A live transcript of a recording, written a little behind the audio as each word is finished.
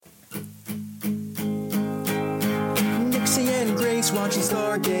Grace watching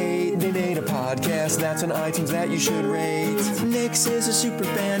Stargate. They made a podcast that's on iTunes that you should rate. Nix is a super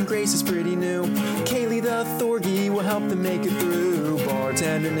fan, Grace is pretty new. Kaylee the Thorgy will help them make it through.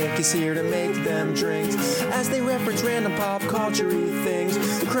 Bartender Nick is here to make them drinks as they reference random pop culture-y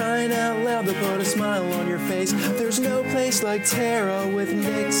things. Crying out loud, they'll put a smile on your face. There's no place like Tara with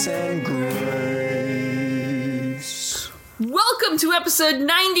Nix and Grace. Welcome to episode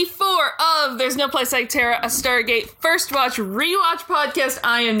 94 of There's No Place Like Tara, a Stargate First Watch Rewatch podcast.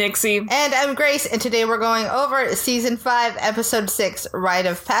 I am Nixie. And I'm Grace, and today we're going over Season 5, Episode 6, Rite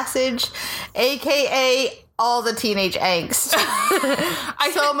of Passage, a.k.a. all the teenage angst.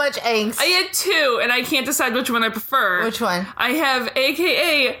 So much angst. I had two, and I can't decide which one I prefer. Which one? I have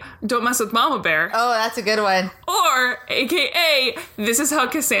a.k.a. Don't Mess with Mama Bear. Oh, that's a good one. Or a.k.a. This is how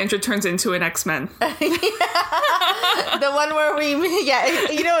Cassandra turns into an X-Men. The one where we,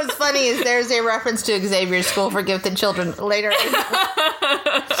 you know what's funny is there's a reference to Xavier's School for Gifted Children later.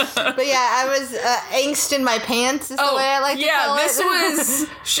 But yeah, I was angst in my pants is the way I like to call it. This was,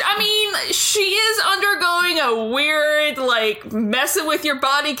 she is undergoing a weird, messing with your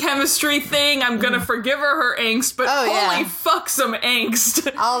body chemistry thing. I'm gonna forgive her angst, but holy fuck some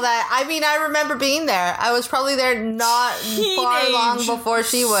angst. All that. I mean, I remember being there. I was probably there not far long before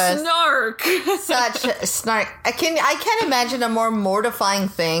she was. Snark. Such a snark. I can't imagine a more mortifying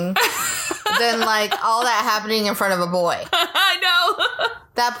thing than all that happening in front of a boy. I know.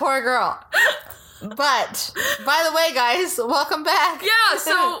 That poor girl. But, by the way, guys, welcome back. Yeah,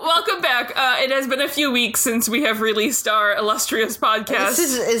 so welcome back. It has been a few weeks since we have released our illustrious podcast.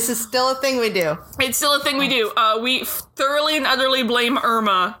 This is still a thing we do. It's still a thing we do. We thoroughly and utterly blame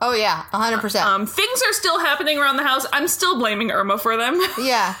Irma. Oh, yeah, 100%. Things are still happening around the house. I'm still blaming Irma for them.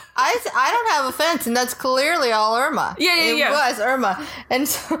 Yeah. I don't have a fence, and that's clearly all Irma. Yeah. It was Irma. And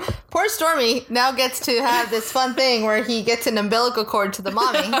so, poor Stormy now gets to have this fun thing where he gets an umbilical cord to the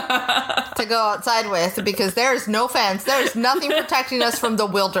mommy to go outside with, because there's no fence. There's nothing protecting us from the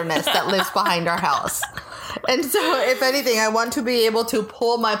wilderness that lives behind our house. And so, if anything, I want to be able to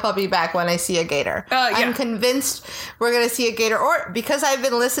pull my puppy back when I see a gator. I'm convinced we're going to see a gator. Or, because I've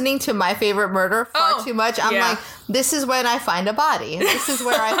been listening to My Favorite Murder far too much, I'm like, this is when I find a body. This is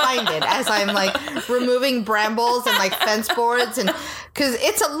where I find it. As I'm, removing brambles and, fence boards. And because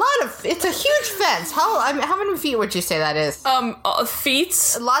it's a huge fence. How many feet would you say that is?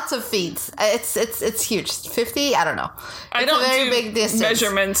 Feet? Lots of feet. It's huge. 50? I don't know. I don't a very do big distance.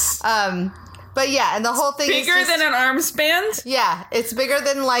 Measurements. But yeah, and the whole thing bigger is than an arm span? Yeah, it's bigger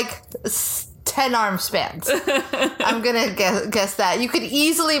than 10 arm spans. I'm gonna guess that. You could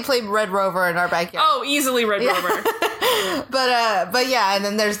easily play Red Rover in our backyard. Oh, easily Red Rover. But yeah, and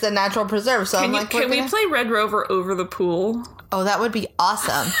then there's the natural preserve. So can we play Red Rover over the pool? Oh, that would be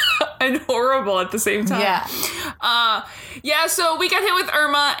awesome. And horrible at the same time. Yeah. So we got hit with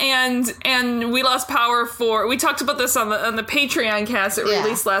Irma and we lost power we talked about this on the Patreon cast that we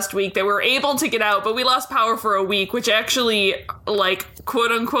released last week, that we were able to get out, but we lost power for a week, which actually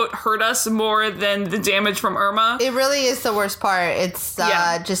quote unquote hurt us more than the damage from Irma. It really is the worst part. It's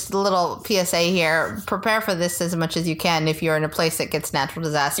just a little PSA here. Prepare for this as much as you can if you're in a place that gets natural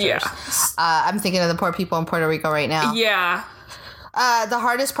disasters. Yeah. I'm thinking of the poor people in Puerto Rico right now. Yeah. The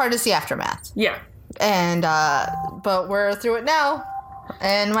hardest part is the aftermath. Yeah. And, but we're through it now.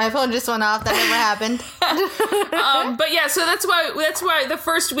 And my phone just went off. That never happened. But yeah, so that's why the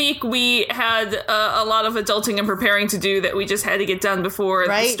first week we had a lot of adulting and preparing to do that we just had to get done before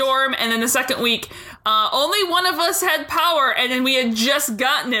the storm. And then the second week, only one of us had power, and then we had just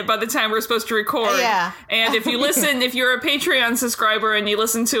gotten it by the time we were supposed to record. Yeah. And if you're a Patreon subscriber and you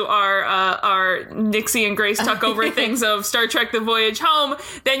listen to our Nixie and Grace talk over things of Star Trek: The Voyage Home,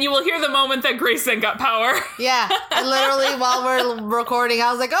 then you will hear the moment that Grace then got power. Yeah. And literally while we're recording,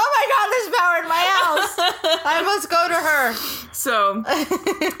 I was like, oh my god, there's power in my house. I must go to her. So,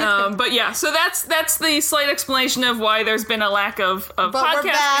 but yeah, so that's the slight explanation of why there's been a lack of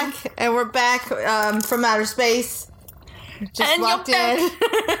podcasting. We're back from outer space. Just and walked you're back in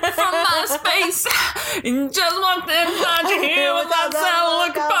from outer space. Just walked in, found you here without sound.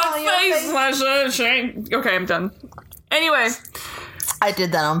 Look upon face. Okay, I'm done. Anyway. I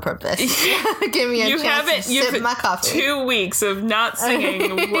did that on purpose. Give me a chance to sip my coffee. 2 weeks of not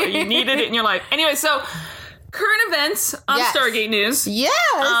singing what you needed it in your life. Anyway, so current events on Stargate News. Yes.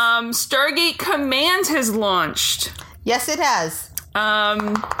 Stargate Command has launched. Yes, it has.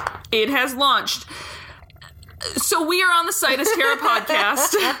 It has launched. So we are on the Site is Terra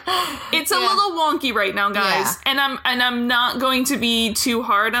podcast. It's a little wonky right now, guys, and I'm not going to be too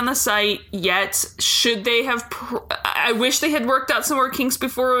hard on the site yet. Should they have? I wish they had worked out some more kinks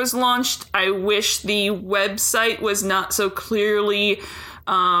before it was launched. I wish the website was not so clearly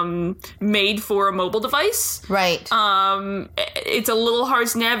made for a mobile device. Right. It's a little hard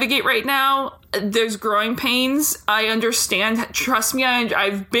to navigate right now. There's growing pains. I understand. Trust me,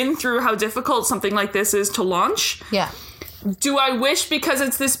 I've been through how difficult something like this is to launch. Yeah. Do I wish, because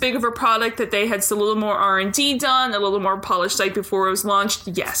it's this big of a product, that they had a little more R&D done, a little more polished site before it was launched?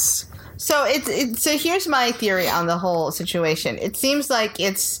 Yes. So so here's my theory on the whole situation. It seems like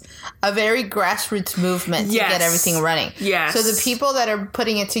it's a very grassroots movement to get everything running. Yes. So the people that are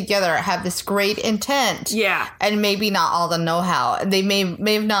putting it together have this great intent. Yeah. And maybe not all the know-how. And they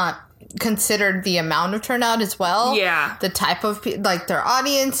may have not considered the amount of turnout as well. Yeah. The type of, like, their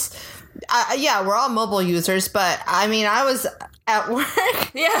audience. We're all mobile users, but I mean, I was at work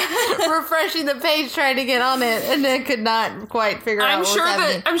refreshing the page trying to get on it, and I could not quite figure out what was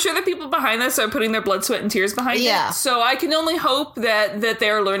happening. I'm sure the people behind this are putting their blood, sweat, and tears behind it. So I can only hope that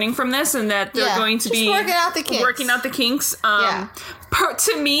they're learning from this and that they're going to be working out the kinks.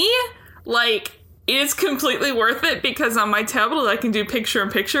 To me, like, it's completely worth it because on my tablet I can do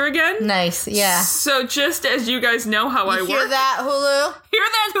picture-in-picture again. Nice, yeah. So just as you guys know how I work. Hear that, Hulu? Hear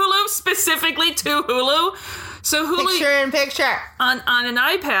that, Hulu? Specifically to Hulu. So Hulu, picture-in-picture. On an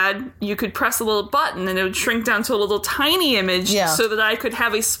iPad, you could press a little button and it would shrink down to a little tiny image so that I could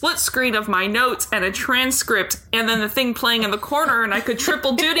have a split screen of my notes and a transcript and then the thing playing in the corner, and I could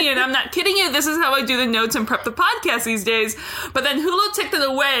triple duty, and I'm not kidding you, this is how I do the notes and prep the podcast these days. But then Hulu took it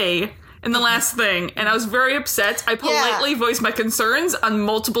away in the last thing, and I was very upset. I politely voiced my concerns on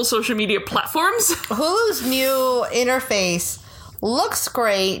multiple social media platforms. Hulu's new interface looks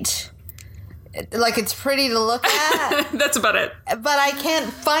great. Like, it's pretty to look at. That's about it. But I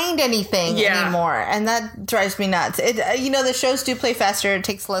can't find anything anymore, and that drives me nuts. The shows do play faster. It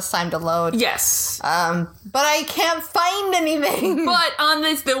takes less time to load. Yes. But I can't find anything. But on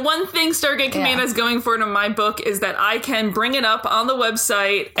this, the one thing Stargate Command is going for in my book is that I can bring it up on the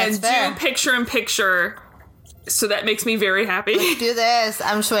website and do picture-in-picture. So that makes me very happy. Let's do this.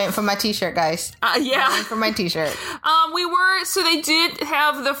 I'm just waiting for my t-shirt, guys. I'm waiting for my t-shirt. So they did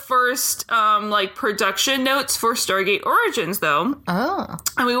have the first, production notes for Stargate Origins, though. Oh.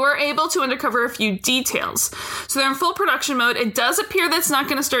 And we were able to uncover a few details. So they're in full production mode. It does appear that's not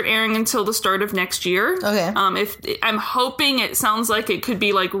going to start airing until the start of next year. Okay. I'm hoping it sounds like it could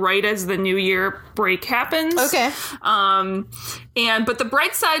be, like, right as the New Year break happens. Okay. But the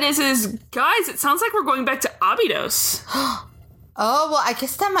bright side is, guys, it sounds like we're going back to Abydos. Oh, well, I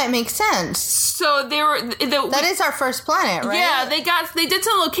guess that might make sense. So that is our first planet, right? Yeah, they did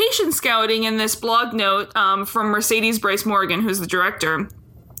some location scouting in this blog note from Mercedes Bryce Morgan, who's the director.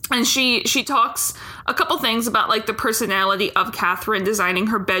 And she talks a couple things about, like, the personality of Catherine designing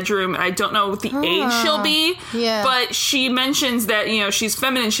her bedroom. I don't know what the age she'll be. Yeah. But she mentions that, she's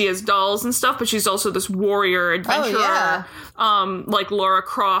feminine, she has dolls and stuff, but she's also this warrior, adventurer, like Laura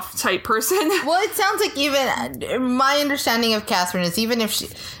Croft type person. Well, it sounds like even my understanding of Catherine is even if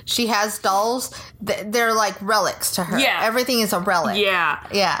she has dolls, they're like relics to her. Yeah. Everything is a relic. Yeah.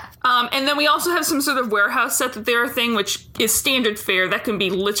 Yeah. And then we also have some sort of warehouse set that they're a thing, which is standard fare. That can be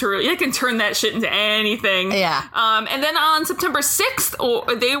literally, I can turn that shit into anything. Yeah. And then on September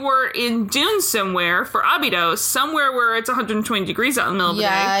 6th, they were in Dune somewhere for Abydos, somewhere where it's 120 degrees out in the middle of the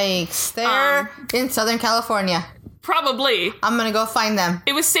day. Yikes. They're in Southern California. Probably. I'm gonna go find them.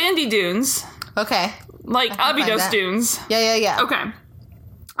 It was sandy dunes. Okay. Like Abydos dunes. Yeah. Okay.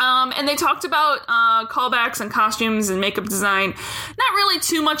 And they talked about callbacks and costumes and makeup design. Not really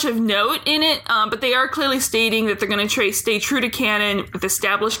too much of note in it, but they are clearly stating that they're going to stay true to canon with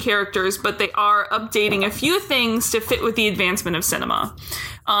established characters, but they are updating a few things to fit with the advancement of cinema.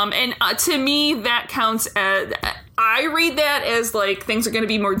 And to me, that counts as... I read that as, like, things are going to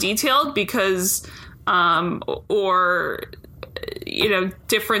be more detailed because...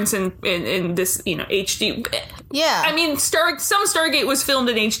 difference in this, HD. Yeah. I mean, some Stargate was filmed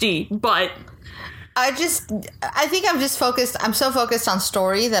in HD, but... I think I'm just focused. I'm so focused on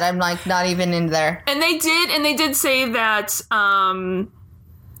story that I'm, like, not even in there. And they did say that,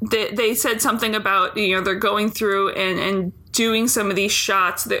 they said something about, they're going through and doing some of these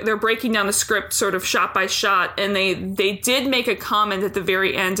shots. They're breaking down the script sort of shot by shot, and they did make a comment at the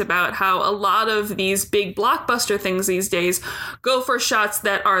very end about how a lot of these big blockbuster things these days go for shots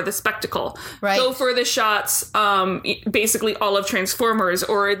that are the spectacle. Right. Go for the shots, basically all of Transformers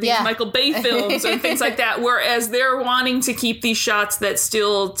or these Michael Bay films and things like that, whereas they're wanting to keep these shots that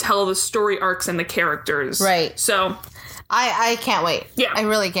still tell the story arcs and the characters. Right. So I can't wait. Yeah. I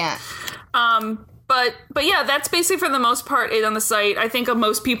really can't. But yeah, that's basically for the most part it on the site. I think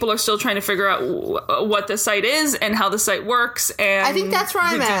most people are still trying to figure out what the site is and how the site works, and I think that's where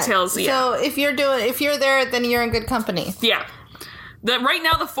I'm at. Details, So if you're there, then you're in good company. Yeah. Right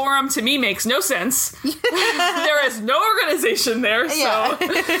now, the forum to me makes no sense. There is no organization there, so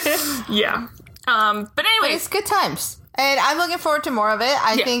yeah. But anyway, it's good times. And I'm looking forward to more of it.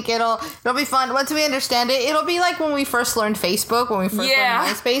 I think it'll be fun. Once we understand it, it'll be like when we first learned Facebook, when we first learned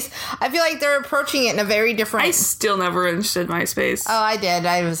MySpace. I feel like they're approaching it in a very different... I still never understood MySpace. Oh, I did.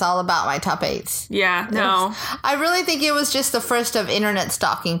 I was all about my top 8s. Yeah, no. I really think it was just the first of internet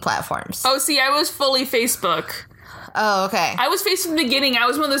stalking platforms. Oh, see, I was fully Facebook. Oh, okay. I was Facebook from the beginning. I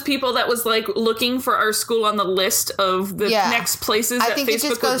was one of those people that was like looking for our school on the list of the next places that Facebook would launch to. I think it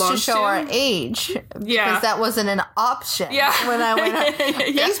just goes to show our age. Yeah. Because that wasn't an option when I went out.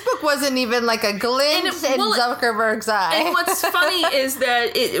 Facebook wasn't even like a glint in Zuckerberg's eye. And what's funny is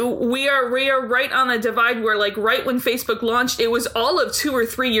that we are right on the divide where like right when Facebook launched, it was all of 2 or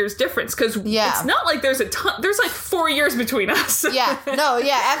 3 years difference because it's not like there's a ton. There's like 4 years between us.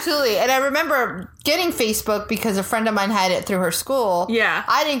 Absolutely. And I remember getting Facebook because a friend of mine had it through her school. Yeah.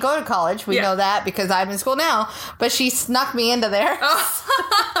 I didn't go to college. We know that because I'm in school now. But she snuck me into there. Oh.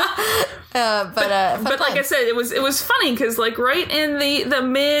 But like I said, it was funny because like right in the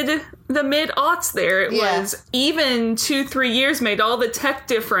mid aughts there, it was even 2-3 years made all the tech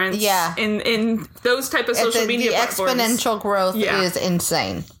difference. Yeah. In those type of social media platforms. The exponential growth is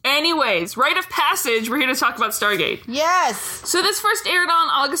insane. Anyways, rite of passage, we're here to talk about Stargate. Yes. So this first aired on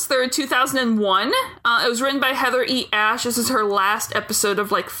August 3rd, 2001. It was written by Heather E. Ash. This is her last episode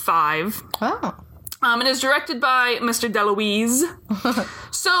of like 5. Oh. And it's directed by Mr. DeLuise.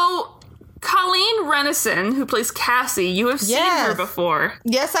 So Colleen Renison, who plays Cassie, you have seen her before.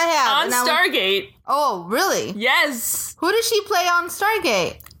 Yes, I have. On Stargate. Oh, really? Yes. Who did she play on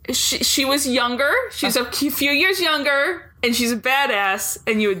Stargate? She was younger. She's a few years younger. And she's a badass,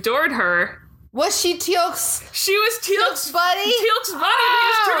 and you adored her. Was she Teal'c's? She was Teal'c's buddy? Teal'c's buddy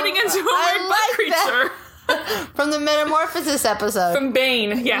who's turning into a weird bug creature. From the Metamorphosis episode. From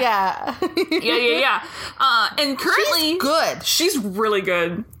Bane, yeah. And currently... She's good. She's really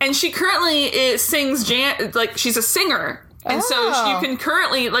good. And she currently sings, she's a singer. And so you can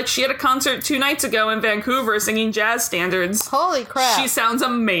currently, like, she had a concert 2 nights ago in Vancouver singing jazz standards. Holy crap. She sounds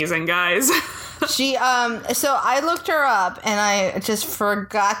amazing, guys. So I looked her up and I just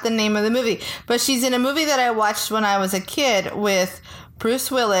forgot the name of the movie. But she's in a movie that I watched when I was a kid with Bruce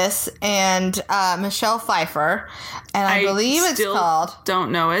Willis and Michelle Pfeiffer. And I believe it's called...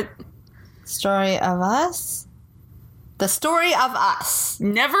 Don't know it. Story of Us? The Story of Us.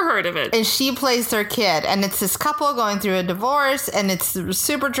 Never heard of it. And she plays their kid. And it's this couple going through a divorce. And it's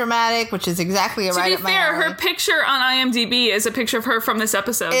super dramatic, which is exactly right up my alley. To be fair, her picture on IMDb is a picture of her from this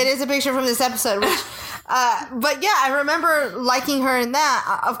episode. It is a picture from this episode. Which, but yeah, I remember liking her in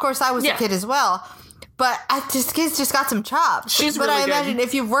that. Of course, I was a kid as well. But kid's just got some chops. She's really good. But I imagine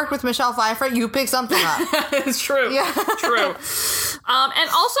if you've worked with Michelle Pfeiffer, you pick something up. It's true. Yeah. True. And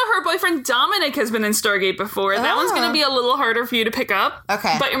also her boyfriend Dominic has been in Stargate before. That one's going to be a little harder for you to pick up.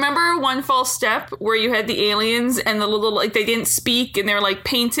 Okay. But remember One False Step where you had the aliens and the little, like, they didn't speak and they were, like,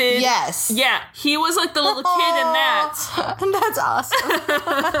 painted? Yes. Yeah. He was, like, the little kid in that. That's awesome.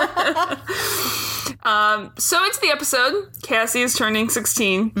 So it's the episode. Cassie is turning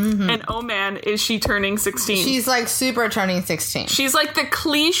 16. Mm-hmm. And oh man, is she turning 16. She's like super turning 16. She's like the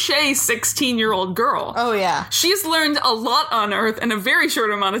cliche 16-year-old girl. Oh yeah. She's learned a lot on Earth in a very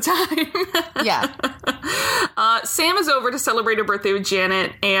short amount of time. Yeah. Sam is over to celebrate her birthday with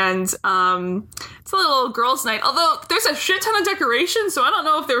Janet, and it's a little girls' night. Although there's a shit ton of decorations, so I don't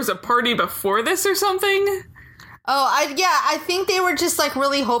know if there was a party before this or something. Oh, I think they were just like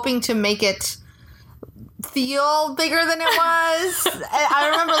really hoping to make it feel bigger than it was. I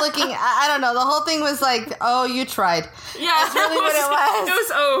remember looking, I don't know, the whole thing was like, oh, you tried. Yeah. That's really what it was. It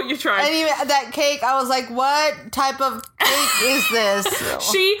was, oh, you tried. And even that cake, I was like, what type of cake is this?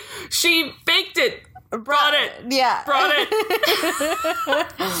 She baked it Brought it. Yeah. Brought it.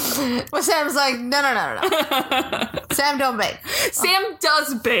 Well, Sam's like, no. Sam don't bake. Sam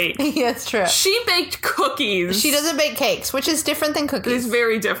does bake. Yeah, it's true. She baked cookies. She doesn't bake cakes, which is different than cookies. It's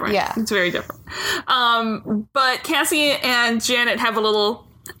very different. Yeah. It's very different. But Cassie and Janet have a little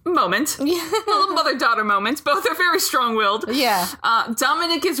moment. A little mother-daughter moment. Both are very strong-willed. Yeah.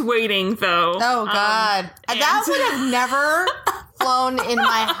 Dominic is waiting, though. Oh, God. That would have never flown in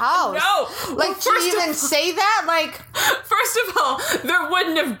my house. No. Like, to even say that, like... First of all, there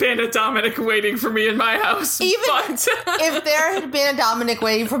wouldn't have been a Dominic waiting for me in my house. Even but... if there had been a Dominic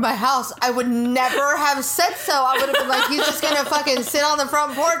waiting for my house, I would never have said so. I would have been like, he's just gonna fucking sit on the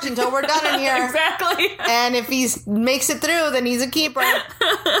front porch until we're done in here. Exactly. And if he makes it through, then he's a keeper.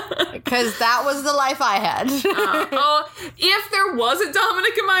 Because that was the life I had. If there was a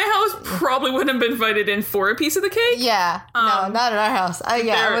Dominic in my house, probably wouldn't have been invited in for a piece of the cake. Yeah. No, not at our house.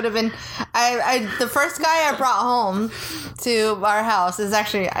 I would have been... the first guy I brought home to our house is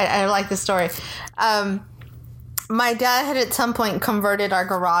actually... I like this story. My dad had at some point converted our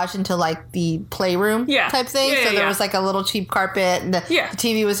garage into like the playroom type thing. So there was like a little cheap carpet and the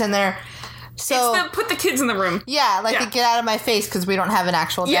TV was in there. So it's put the kids in the room. Yeah, like to get out of my face because we don't have an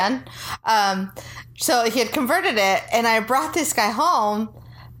actual den. So he had converted it, and I brought this guy home,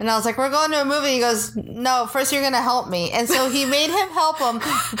 and I was like, "We're going to a movie." He goes, "No, first you're going to help me." And so he made him help him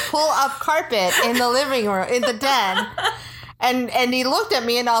pull up carpet in the living room, in the den. And he looked at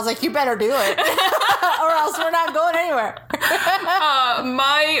me, and I was like, "You better do it, or else we're not going anywhere."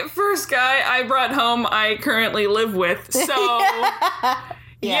 My first guy I brought home, I currently live with, so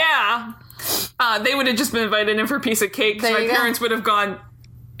yeah. They would have just been invited in for a piece of cake. My parents would have gone,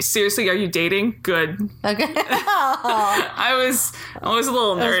 "Seriously, are you dating? Good." Okay. I was a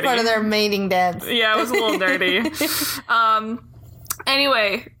little nerdy. That was part of their mating dance. Yeah, I was a little nerdy.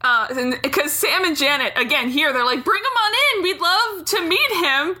 Anyway, because Sam and Janet, again, here, they're like, "Bring him on in. We'd love to meet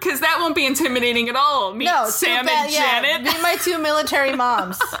him," because that won't be intimidating at all. Meet Sam and Janet. Meet my two military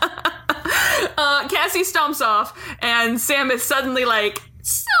moms. Cassie stomps off, and Sam is suddenly like,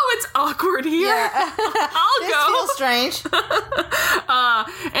 "So it's awkward here. Yeah. I'll this go." Feels strange.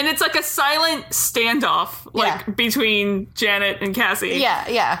 And it's like a silent standoff, between Janet and Cassie.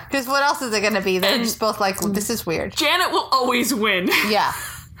 Yeah. Because what else is it going to be? They're just both like, "This is weird." Janet will always win. Yeah.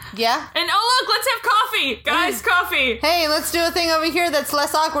 Yeah. And look, let's have coffee, guys. Coffee. Hey, let's do a thing over here that's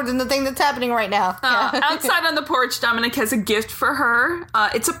less awkward than the thing that's happening right now. Outside on the porch, Dominic has a gift for her.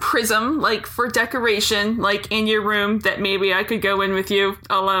 It's a prism, like for decoration, like in your room, that maybe I could go in with you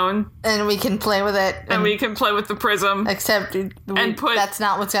alone. And we can play with it. And we can play with the prism. Except that's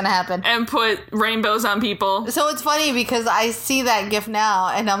not what's going to happen. And put rainbows on people. So it's funny because I see that gift now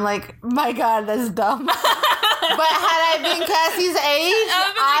and I'm like, my God, that's dumb. But had I been Cassie's age,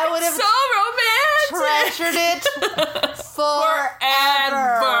 I would have treasured it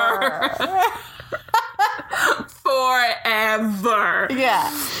forever.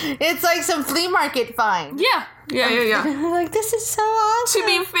 Yeah. It's like some flea market find. Yeah. Like, this is so awesome. To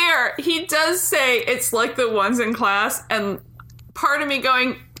be fair, he does say it's like the ones in class, and part of me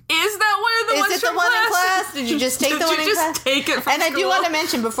going, is that one of the ones from class? Is it the one in class? Did you just take the one in class? Did you just take it from school? And I do want to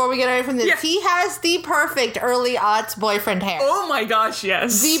mention, before we get away from this, he has the perfect early aughts boyfriend hair. Oh my gosh,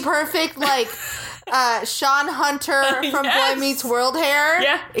 yes. The perfect, like, Sean Hunter from Boy Meets World hair.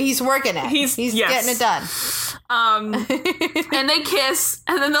 Yeah. He's working it. He's getting it done. And they kiss,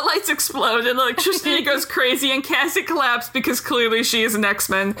 and then the lights explode, and the electricity goes crazy, and Cassie collapses because clearly she is an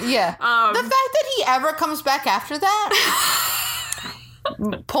X-Men. Yeah. The fact that he ever comes back after that...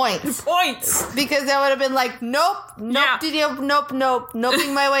 Points. Because I would have been like, noping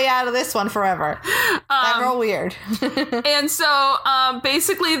my way out of this one forever. That girl weird. And so,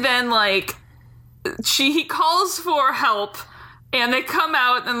 basically then, like, he calls for help, and they come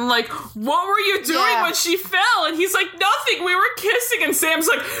out and like, "What were you doing when she fell?" And he's like, "Nothing, we were kissing." And Sam's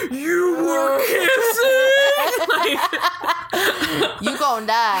like, "You were kissing?" Like, you gonna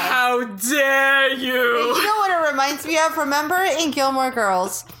die. How dare you? And you know what it reminds me of? Remember in Gilmore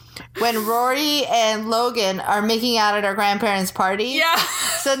Girls when Rory and Logan are making out at our grandparents' party? Yeah.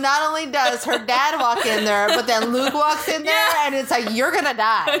 So not only does her dad walk in there, but then Luke walks in there, and it's like, you're gonna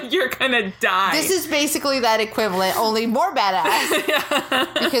die. You're gonna die. This is basically that equivalent, only more badass.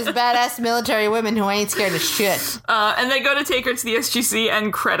 Because badass military women who ain't scared of shit. And they go to take her to the SGC,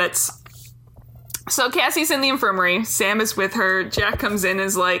 and credits. So Cassie's in the infirmary. Sam is with her. Jack comes in and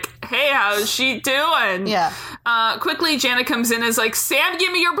is like, hey, how's she doing? Yeah. Quickly, Janet comes in and is like, Sam,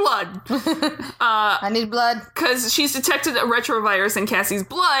 give me your blood. I need blood. Because she's detected a retrovirus in Cassie's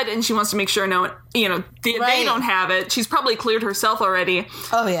blood, and she wants to make sure they don't have it. She's probably cleared herself already.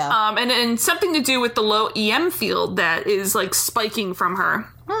 Oh, yeah. And something to do with the low EM field that is, like, spiking from her.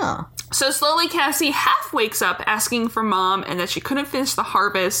 Oh. So slowly Cassie half wakes up asking for Mom and that she couldn't finish the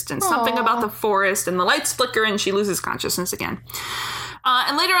harvest and something about the forest, and the lights flicker and she loses consciousness again.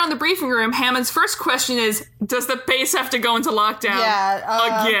 And later on in the briefing room, Hammond's first question is, does the base have to go into lockdown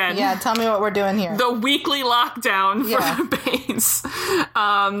again? Yeah, tell me what we're doing here. The weekly lockdown for the base.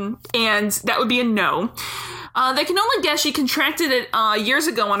 And that would be a no. They can only guess she contracted it years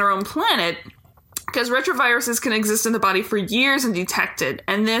ago on her own planet, because retroviruses can exist in the body for years undetected,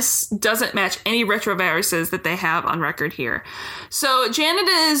 and this doesn't match any retroviruses that they have on record here. So Janet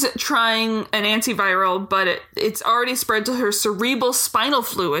is trying an antiviral, but it's already spread to her cerebral spinal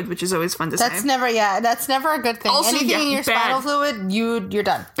fluid, which is always fun to say. That's never a good thing. Also, anything in your bad. spinal fluid, you're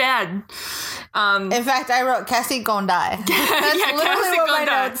done. Bad. In fact, I wrote, Cassie gon' die. That's literally Cassie what gon' my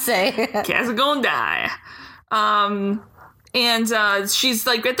die. notes say. Cassie gonna die. And she's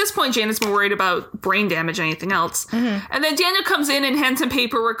like, at this point, Janet's more worried about brain damage than anything else. Mm-hmm. And then Daniel comes in and hands some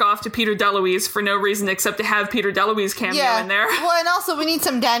paperwork off to Peter DeLuise for no reason except to have Peter DeLuise cameo in there. Well, and also we need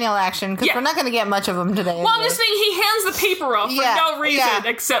some Daniel action, because we're not going to get much of him today. Well, I'm just saying he hands the paper off for no reason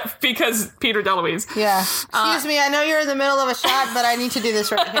except because Peter DeLuise. Yeah. Excuse me, I know you're in the middle of a shot, but I need to do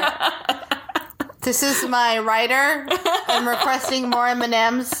this right here. This is my writer. I'm requesting more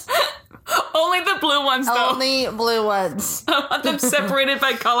M&Ms. Only the blue ones, though. Only blue ones. I want them separated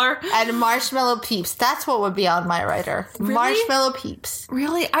by color. And Marshmallow Peeps. That's what would be on my writer. Really? Marshmallow Peeps.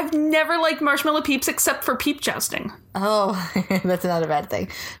 Really? I've never liked Marshmallow Peeps except for peep jousting. Oh, that's not a bad thing.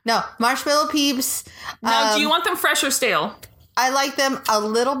 No, Marshmallow Peeps. Now, do you want them fresh or stale? I like them a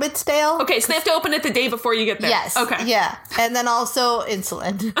little bit stale. Okay, so they have to open it the day before you get there. Yes. Okay. Yeah, and then also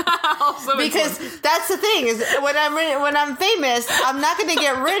insulin. Because insulin. that's the thing is when I'm famous, I'm not going to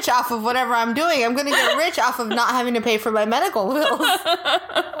get rich off of whatever I'm doing. I'm going to get rich off of not having to pay for my medical bills.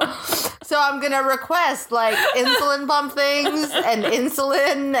 So I'm going to request like insulin pump things and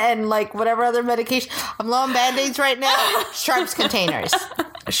insulin and like whatever other medication. I'm low on Band-Aids right now. Sharps containers.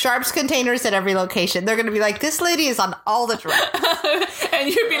 Sharps containers at every location. They're going to be like, this lady is on all the drugs. And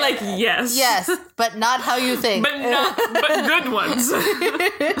you'd be like, yes. Yes, but not how you think. But good ones.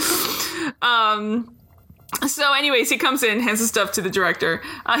 So anyways, he comes in, hands the stuff to the director.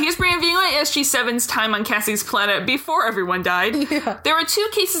 He's previewing SG-7's time on Cassie's planet before everyone died. Yeah. There were 2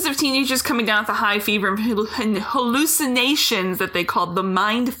 cases of teenagers coming down with a high fever and hallucinations that they called the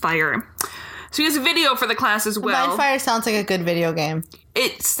Mind Fire. So he has a video for the class as well. Mind Fire sounds like a good video game.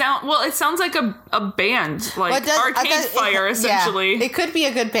 It sounds like a band, like Arcade Fire, essentially. Yeah, it could be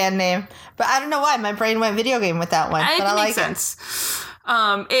a good band name, but I don't know why my brain went video game with that one. But I like sense.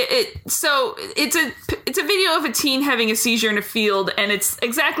 So it's a video of a teen having a seizure in a field, and it's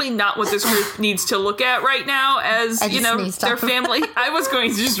exactly not what this group needs to look at right now. As their family. I was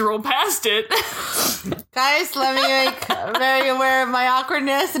going to just roll past it. Guys, let me make very aware of my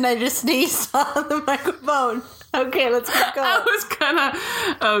awkwardness, and I just sneezed on the microphone. Okay, let's keep going. I was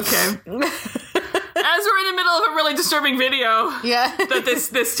okay. As we're in the middle of a really disturbing video that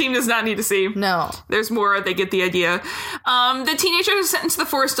this team does not need to see. No. There's more. They get the idea. The teenagers were sent into the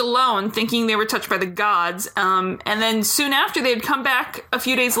forest alone, thinking they were touched by the gods. And then soon after, they'd come back a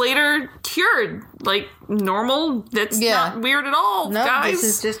few days later, cured. Like, normal. That's not weird at all, guys.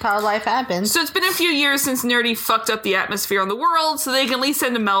 This is just how life happens. So it's been a few years since Nerdy fucked up the atmosphere on the world, so they can at least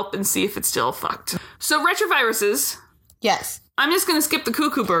send him help and see if it's still fucked. So retroviruses. Yes. I'm just going to skip the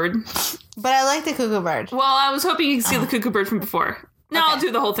cuckoo bird. But I like the cuckoo bird. Well, I was hoping you could see the cuckoo bird from before. No, okay. I'll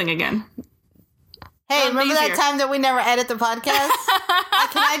do the whole thing again. Hey, remember that time that we never edit the podcast?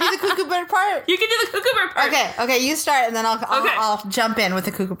 Can I do the cuckoo bird part? You can do the cuckoo bird part. Okay, you start and then I'll jump in with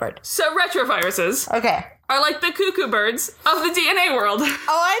the cuckoo bird. So retroviruses. Okay. Are like the cuckoo birds of the DNA world. Oh,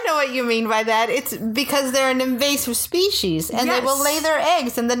 I know what you mean by that. It's because they're an invasive species, and they will lay their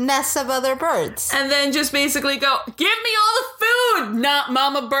eggs in the nests of other birds. And then just basically go, give me all the food, not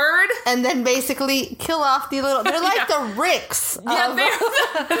mama bird. And then basically kill off the little... They're like the ricks. Yeah, they're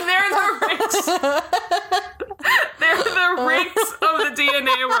the ricks. They're the ricks of the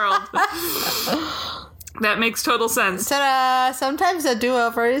DNA world. That makes total sense. Ta-da! Sometimes a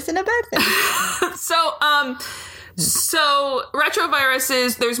do-over isn't a bad thing. So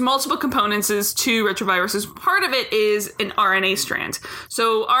retroviruses, there's multiple components to retroviruses. Part of it is an RNA strand.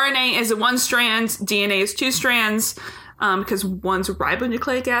 So RNA is a 1 strand, DNA is 2 strands. because one's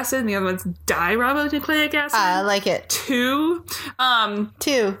ribonucleic acid and the other one's diribonucleic acid. I like it. Two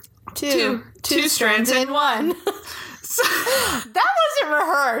strands in one. That wasn't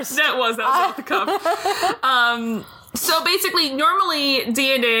rehearsed. That was off the cuff. So basically, normally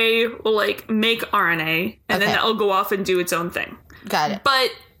DNA will like make RNA, and then that'll go off and do its own thing. Got it.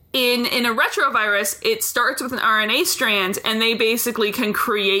 But in a retrovirus, it starts with an RNA strand, and they basically can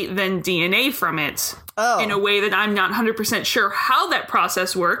create then DNA from it. In a way that I'm not 100% sure how that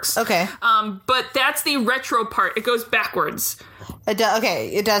process works. Okay. But that's the retro part. It goes backwards. It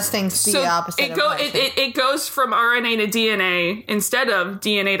does things the opposite. It goes from RNA to DNA instead of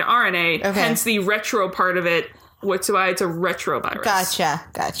DNA to RNA. Okay. Hence the retro part of it. What's why it's a retrovirus. Gotcha.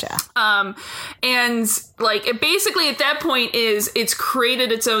 And like it basically at that point it's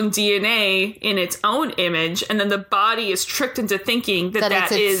created its own DNA in its own image, and then the body is tricked into thinking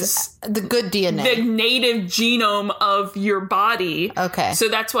that is the good DNA, the native genome of your body. Okay. So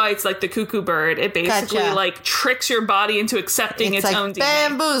that's why it's like the cuckoo bird. It basically like tricks your body into accepting its own DNA.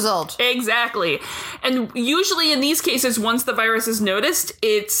 Bamboozled. Exactly. And usually in these cases, once the virus is noticed,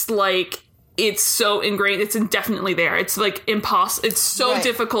 it's like it's so ingrained. It's indefinitely there. It's like impossible. It's so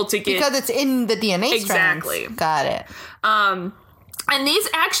difficult to get. Because it's in the DNA strands. Exactly. Got it. And these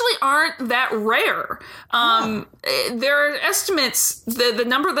actually aren't that rare. There are estimates, the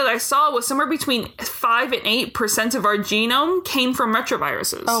number that I saw was somewhere between 5 and 8% of our genome came from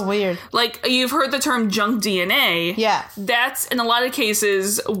retroviruses. Oh, weird. Like, you've heard the term junk DNA. Yeah. That's, in a lot of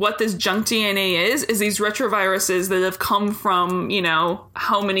cases, what this junk DNA is these retroviruses that have come from,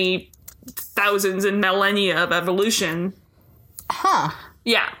 how many thousands and millennia of evolution. Huh.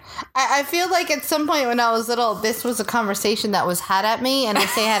 Yeah. I feel like at some point when I was little, this was a conversation that was had at me, and I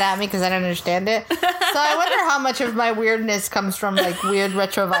say had at me because I don't understand it. So I wonder how much of my weirdness comes from like weird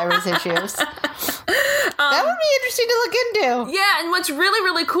retrovirus issues. That would be interesting to look into. Yeah, and what's really,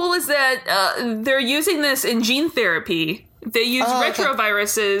 really cool is that they're using this in gene therapy. They use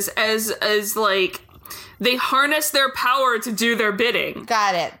retroviruses as like... They harness their power to do their bidding.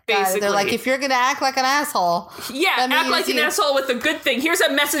 Got it. They're like, if you're going to act like an asshole... Yeah, act like an asshole with a good thing. Here's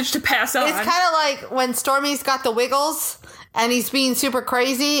a message to pass on. It's kind of like when Stormy's got the wiggles... and he's being super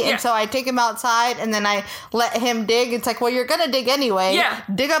crazy, and so I take him outside, and then I let him dig. It's like, well, you're gonna dig anyway. Yeah.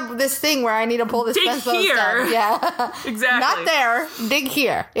 Dig up this thing where I need to pull this fence post here. down. Yeah. Exactly. Not there. Dig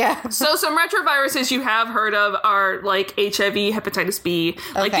here. Yeah. So some retroviruses you have heard of are like HIV, hepatitis B.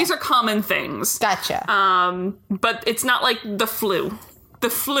 Like these are common things. Gotcha. But it's not like the flu. The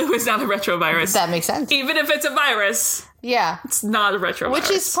flu is not a retrovirus. That makes sense. Even if it's a virus. Yeah. It's not a retrovirus. Which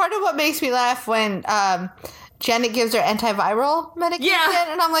is part of what makes me laugh when... Janet gives her antiviral medication,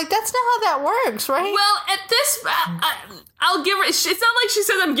 and I'm like, that's not how that works, right? Well, at this, I'll give her, it's not like she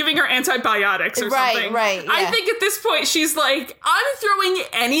says I'm giving her antibiotics or something. Right, yeah. I think at this point, she's like, I'm throwing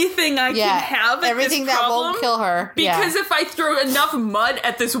anything I can have at everything this problem. That won't kill her. Because if I throw enough mud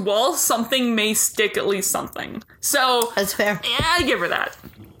at this wall, something may stick, at least something. So. That's fair. Yeah, I give her that.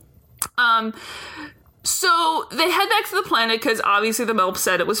 So they head back to the planet because obviously the Melp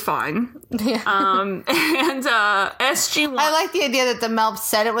said it was fine. Yeah. And SG-1... I like the idea that the Melp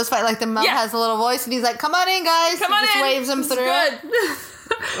said it was fine. Like the Melp has a little voice and he's like, come on in, guys. Come on in. Just waves them it's through. Good.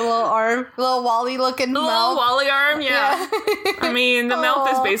 A little arm. A little Wally looking Melp. Little Wally arm, yeah. I mean, the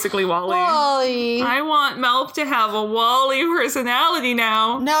Melp is basically Wally. Wally. I want Melp to have a Wally personality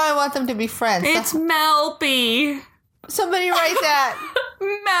now. Now I want them to be friends. It's Melpy. Somebody write that.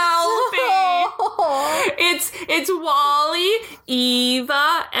 Melpy. It's Wally,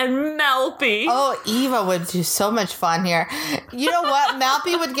 Eva, and Melpy. Oh, Eva would do so much fun here. You know what?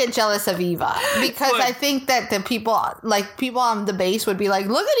 Melpy would get jealous of Eva because I think that the people on the base would be like,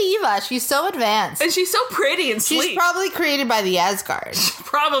 look at Eva. She's so advanced. And she's so pretty and sleek. She's probably created by the Asgard.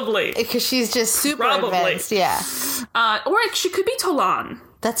 Probably. Because she's just super advanced. Yeah. Or she could be Tolan.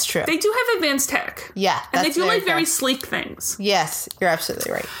 That's true. They do have advanced tech. Yeah. And they do like very sleek things. Yes, you're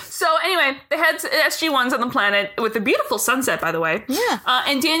absolutely right. So anyway, they had SG-1s on the planet with a beautiful sunset, by the way. Yeah.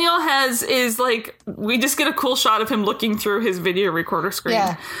 And Daniel is like, we just get a cool shot of him looking through his video recorder screen.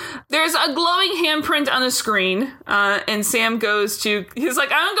 Yeah. There's a glowing handprint on the screen. And Sam he's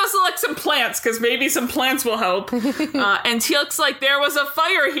like, I'm gonna go select some plants because maybe some plants will help. And Teal'c's like, there was a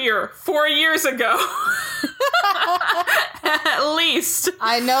fire here 4 years ago. At least.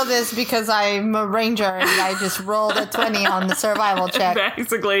 I know this because I'm a ranger and I just rolled a 20 on the survival check.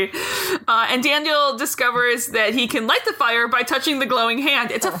 Basically. And Daniel discovers that he can light the fire by touching the glowing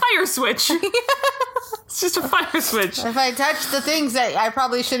hand. It's a fire switch. It's just a fire switch. If I touch the things that I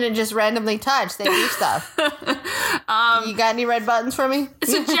probably shouldn't just randomly touch, they do stuff. You got any red buttons for me?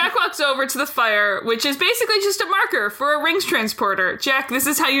 So Jack walks over to the fire, which is basically just a marker for a rings transporter. Jack, this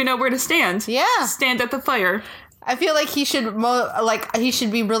is how you know where to stand. Yeah. Stand at the fire. I feel like he should he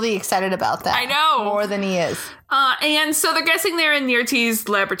should be really excited about that. I know. More than he is. And so they're guessing they're in Nirti's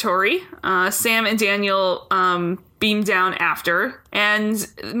laboratory. Sam and Daniel beam down after. And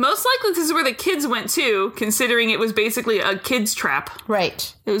most likely this is where the kids went too, considering it was basically a kid's trap.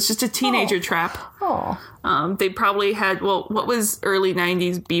 Right. It was just a teenager trap. Oh. They probably had, what was early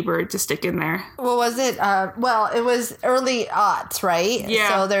 90s Bieber to stick in there? What was it? It was early aughts, right? Yeah.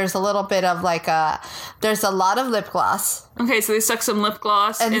 So there's a little bit of there's a lot of lip gloss. Okay, so they stuck some lip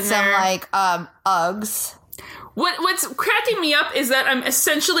gloss and in some there. Uggs. What's cracking me up is that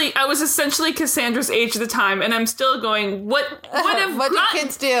I was essentially Cassandra's age at the time, and I'm still going, what do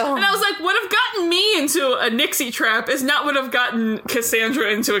kids do? And I was like, what have gotten me into a Nixie trap is not what have gotten Cassandra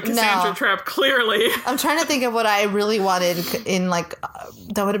into a Cassandra trap, clearly. I'm trying to think of what I really wanted in that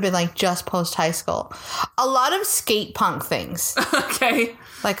would have been just post high school. A lot of skate punk things. Okay.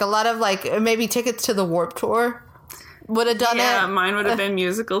 A lot of maybe tickets to the Warped Tour. Would have done it. Yeah, mine would have been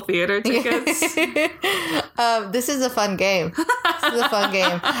musical theater tickets. This is a fun game.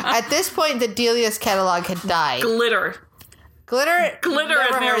 At this point, the Delia's catalog had died. Glitter never in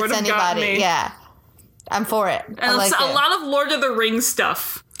there would have gotten me. Yeah, I'm for it. And a lot of Lord of the Rings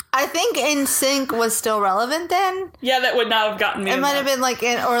stuff. I think NSYNC was still relevant then. Yeah, that would not have gotten me. It might have been or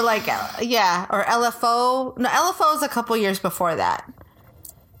LFO. No, LFO was a couple years before that.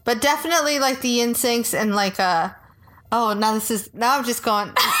 But definitely the NSYNCs and oh, now I'm just going.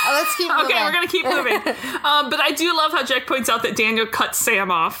 Let's keep moving. Okay, we're going to keep moving. But I do love how Jack points out that Daniel cut Sam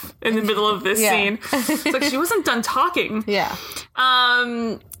off in the middle of this scene. It's like she wasn't done talking. Yeah.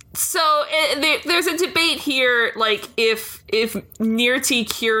 So there's a debate here, if Nirti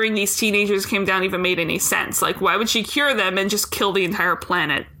curing these teenagers came down even made any sense. Why would she cure them and just kill the entire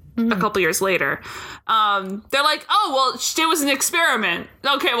planet a couple years later? They're like, oh, well, it was an experiment.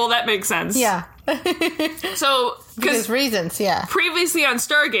 Okay, well, that makes sense. Yeah. So, because reasons, yeah. Previously on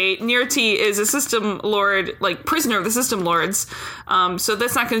Stargate, Nirti is a system lord, prisoner of the system lords. So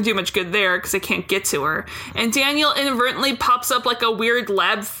that's not going to do much good there because they can't get to her. And Daniel inadvertently pops up a weird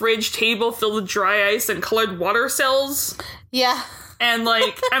lab fridge table filled with dry ice and colored water cells. Yeah. And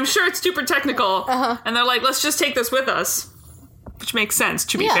I'm sure it's super technical. Uh-huh. And they're like, let's just take this with us. Which makes sense,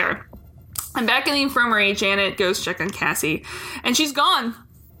 to be fair. And back in the infirmary, Janet goes check on Cassie. And she's gone.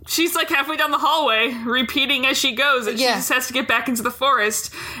 She's halfway down the hallway, repeating as she goes that she just has to get back into the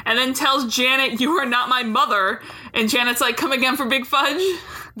forest, and then tells Janet, "You are not my mother." And Janet's like, "Come again for Big Fudge?"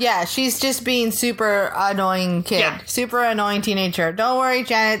 Yeah, she's just being super annoying kid. Yeah. Super annoying teenager. Don't worry,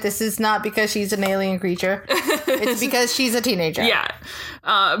 Janet, this is not because she's an alien creature. It's because she's a teenager. Yeah.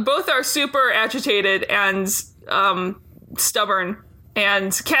 Both are super agitated and stubborn.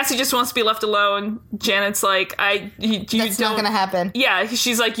 And Cassie just wants to be left alone. Janet's like, That's not going to happen. Yeah,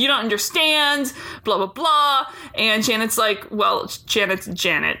 she's like, you don't understand, blah, blah, blah. And Janet's like, well, Janet's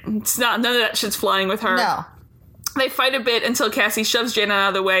Janet. It's not, none of that shit's flying with her. No. They fight a bit until Cassie shoves Janet out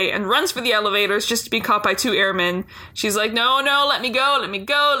of the way and runs for the elevators just to be caught by two airmen. She's like, no, let me go.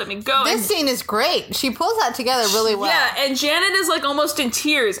 This scene is great. She pulls that together really well. Yeah, and Janet is almost in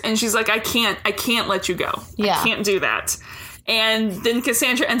tears, and she's like, I can't let you go. Yeah. I can't do that. And then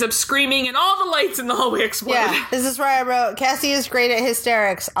Cassandra ends up screaming, and all the lights in the hallway explode. Yeah, this is where I wrote, Cassie is great at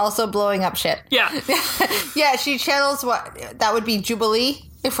hysterics, also blowing up shit. Yeah. Yeah, she channels that would be Jubilee,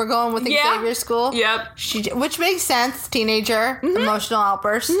 if we're going with Xavier School. Yep. Which makes sense. Teenager, emotional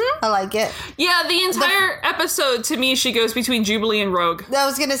outburst. I like it. Yeah, the entire episode, to me, she goes between Jubilee and Rogue. I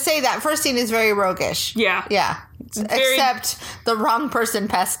was going to say that first scene is very roguish. Yeah. Yeah. Except the wrong person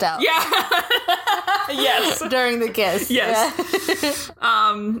passed out. Yeah. Yes. During the kiss. Yes. Yeah.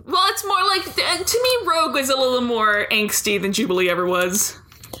 Well, it's more to me, Rogue was a little more angsty than Jubilee ever was.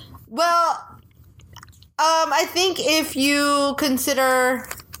 Well, I think if you consider...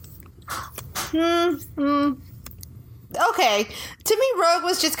 Okay. To me, Rogue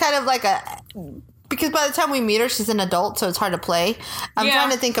was just kind of because by the time we meet her, she's an adult, so it's hard to play. I'm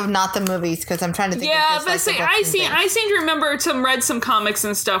trying to think of not the movies, because I'm trying to think of just, but see, I seem to remember read some comics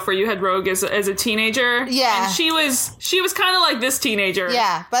and stuff where you had Rogue as a teenager. Yeah. And she was kind of like this teenager.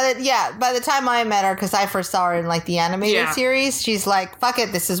 Yeah. By the time I met her, because I first saw her in the animated series, she's like, fuck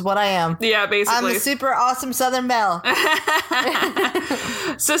it, this is what I am. Yeah, basically. I'm a super awesome Southern Belle.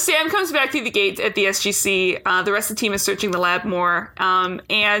 So Sam comes back through the gate at the SGC. The rest of the team is searching the lab more.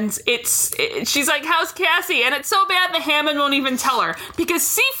 And she's like, like, how's Cassie? And it's so bad the Hammond won't even tell her. Because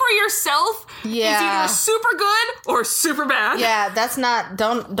see for yourself is either super good or super bad. Yeah, that's not...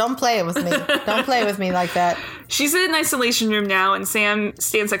 Don't play with me. Don't play with me like that. She's in an isolation room now, and Sam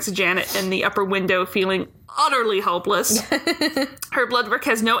stands next to Janet in the upper window feeling utterly helpless. Her blood work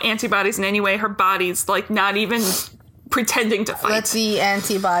has no antibodies in any way. Her body's, like, not even pretending to fight. Let the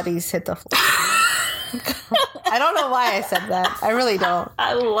antibodies hit the floor. I don't know why I said that. I really don't.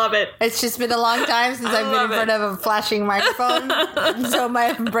 I love it. It's just been a long time since I've been in front of a flashing microphone. So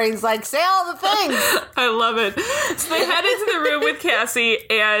my brain's like, say all the things. I love it. So they head into the room with Cassie,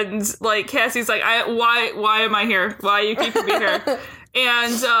 and like Cassie's like, why am I here? Why are you keeping me here?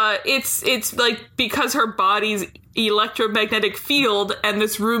 And it's like because her body's electromagnetic field and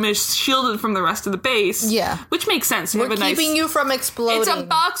this room is shielded from the rest of the base. Yeah. Which makes sense. We're keeping you from exploding. It's a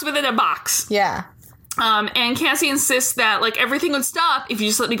box within a box. Yeah. And Cassie insists that, like, everything would stop if you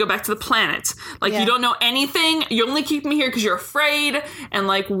just let me go back to the planet. Like, you don't know anything. You only keep me here because you're afraid. And,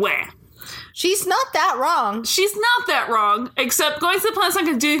 like, wah. She's not that wrong. She's not that wrong. Except going to the planet's not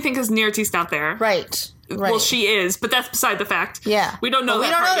going to do anything because Nirti's not there. Right. Well, she is, but that's beside the fact. Yeah. We don't know that.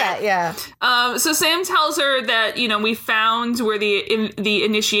 We don't know that, yeah. So Sam tells her that, you know, we found where the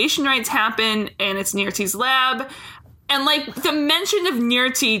initiation rites happen, and it's Nirti's lab. And, like, the mention of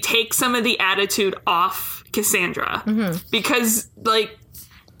Nirti takes some of the attitude off Cassandra. Mm-hmm. Because, like,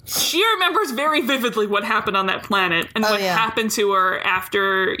 she remembers very vividly what happened on that planet and what happened to her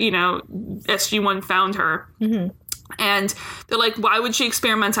after, you know, SG-1 found her. Mm-hmm. And they're like, why would she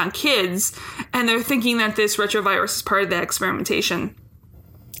experiment on kids? And they're thinking that this retrovirus is part of that experimentation.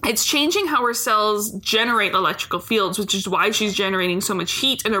 It's changing how her cells generate electrical fields, which is why she's generating so much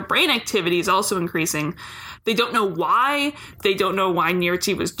heat, and her brain activity is also increasing. They don't know why. They don't know why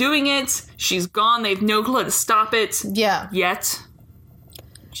Nirti was doing it. She's gone. They have no clue how to stop it. Yeah. Yet.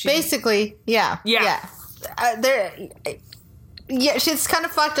 Basically, yeah. Yeah. She's kind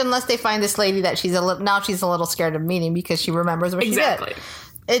of fucked unless they find this lady that she's a little scared of meeting because she remembers what she did.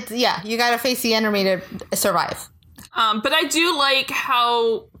 You gotta face the enemy to survive. But I do like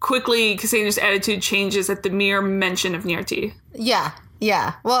how quickly Cassandra's attitude changes at the mere mention of Nirti. Yeah.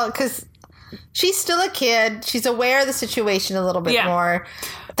 Well, because she's still a kid. She's aware of the situation a little bit more.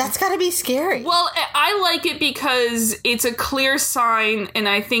 That's gotta be scary. Well, I like it because it's a clear sign, and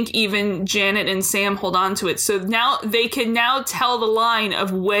I think even Janet and Sam hold on to it. So now they can now tell the line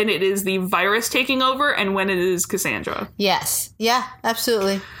of when it is the virus taking over and when it is Cassandra. Yes. Yeah,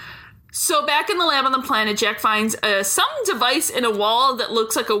 absolutely. So back in the lab on the planet, Jack finds some device in a wall that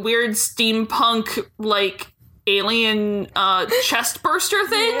looks like a weird steampunk, like, alien chest burster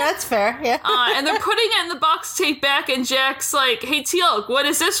thing. Yeah, that's fair, yeah. And they're putting it in the box to take back, and Jack's like, hey, Teal'c, what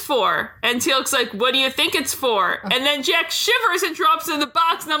is this for? And Teal'c's like, what do you think it's for? And then Jack shivers and drops it in the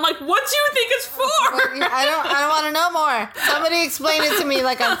box, and I'm like, what do you think it's for? I don't want to know more. Somebody explain it to me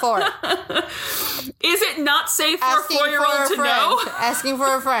like I'm 4. Is it not safe for a 4-year-old to know? Asking for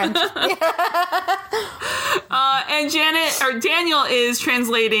a friend. And Daniel is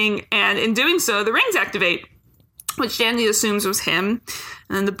translating, and in doing so, the rings activate, which Daniel assumes was him.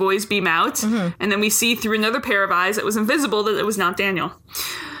 And then the boys beam out. Mm-hmm. And then we see through another pair of eyes that was invisible that it was not Daniel.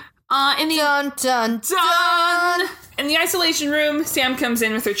 Dun, dun, dun. In the isolation room, Sam comes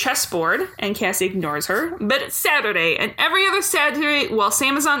in with her chessboard, and Cassie ignores her. But it's Saturday, and every other Saturday, while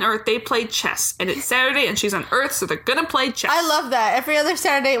Sam is on Earth, they play chess. And it's Saturday, and she's on Earth, so they're gonna play chess. I love that. Every other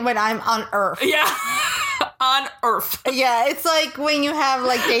Saturday when I'm on Earth. Yeah. On Earth. Yeah, it's like when you have,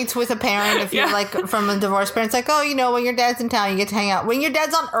 like, dates with a parent, if you're, like, from a divorced parent. It's like, oh, you know, when your dad's in town, you get to hang out. When your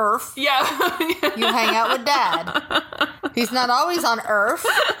dad's on Earth, you hang out with Dad. He's not always on Earth.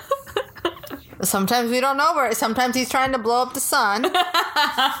 Sometimes we don't know where. Sometimes he's trying to blow up the sun.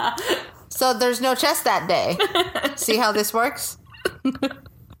 So there's no chess that day. See how this works?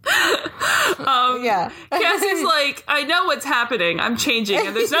 Yeah. Cassie's like, I know what's happening. I'm changing,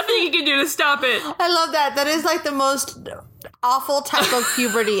 and there's nothing you can do to stop it. I love that. That is like the most awful type of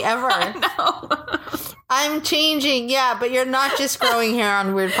puberty ever. I know. I'm changing, yeah, but you're not just growing hair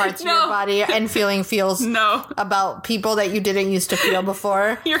on weird parts of your body and feeling feels about people that you didn't used to feel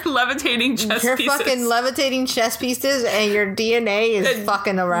before. You're levitating chess pieces. You're fucking levitating chess pieces, and your DNA is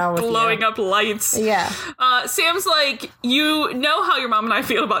fucking around with blowing up lights. Yeah. Sam's like, you know how your mom and I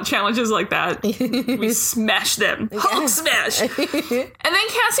feel about challenges like that. We smash them. Hulk smash. And then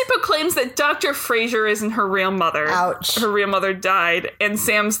Cassie proclaims that Dr. Fraser isn't her real mother. Ouch. Her real mother died. And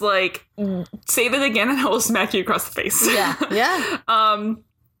Sam's like, say that again and I will smack you across the face. Yeah.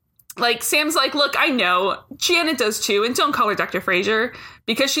 Like, Sam's like, look, I know. Janet does too. And don't call her Dr. Fraser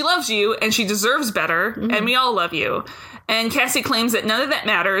because she loves you and she deserves better. Mm-hmm. And we all love you. And Cassie claims that none of that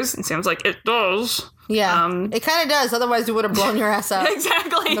matters. It sounds like it does. Yeah, it kind of does. Otherwise, you would have blown your ass up.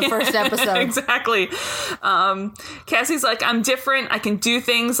 Exactly. In the first episode. Exactly. Cassie's like, I'm different. I can do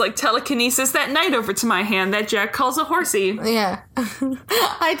things like telekinesis that knight over to my hand that Jack calls a horsey. Yeah.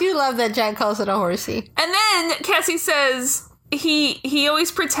 I do love that Jack calls it a horsey. And then Cassie says he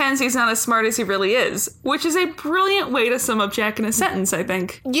always pretends he's not as smart as he really is, which is a brilliant way to sum up Jack in a sentence, I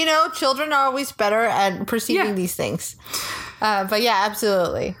think. You know, children are always better at perceiving these things. But yeah,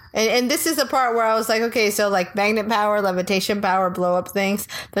 absolutely. And this is the part where I was like, okay, so like magnet power, levitation power, blow up things.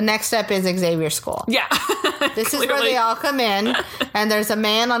 The next step is Xavier School. Yeah. This is where they all come in, and there's a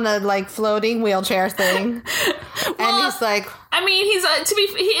man on the like floating wheelchair thing. And he's like, I mean, he's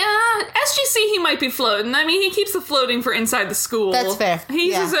SGC, he might be floating. I mean, he keeps the floating for inside the school. That's fair.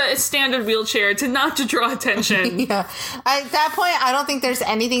 He uses a standard wheelchair not to draw attention. Yeah. At that point, I don't think there's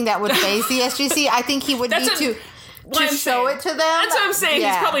anything that would phase the SGC. I think he would need to show it to them. That's what I'm saying.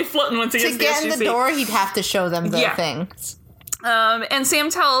 Yeah. He's probably floating once he gets to get in the door, he'd have to show them the thing. And Sam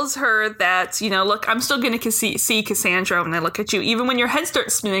tells her that, look, I'm still going to see Cassandra when I look at you. Even when your head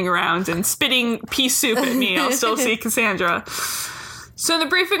starts spinning around and spitting pea soup at me, I'll still see Cassandra. So in the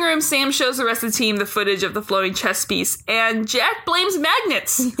briefing room, Sam shows the rest of the team the footage of the floating chess piece, and Jack blames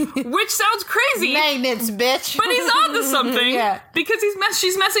magnets, which sounds crazy. Magnets, bitch. But he's onto something. Because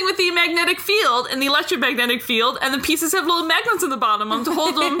she's messing with the magnetic field and the electromagnetic field, and the pieces have little magnets on the bottom of them to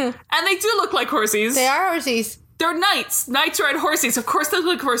hold them, and they do look like horses. They are horses. They're knights. Knights ride horses. Of course they look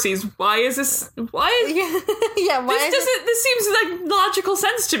like horses. Why is this? This seems like logical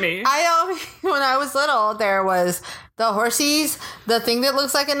sense to me. When I was little, there was the horses, the thing that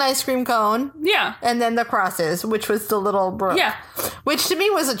looks like an ice cream cone. Yeah. And then the crosses, which was the little brook. Yeah. Which to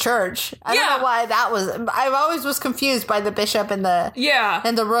me was a church. I don't know why that was. I always was confused by the bishop and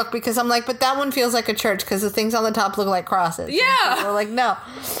the rook, because I'm like, but that one feels like a church because the things on the top look like crosses. Yeah. We're like, no.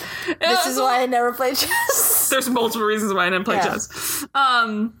 This is why I never played chess. There's multiple reasons why I didn't play chess.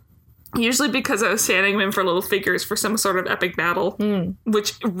 Usually because I was standing in for little figures for some sort of epic battle,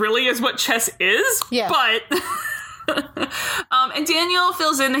 which really is what chess is. Yeah. But and Daniel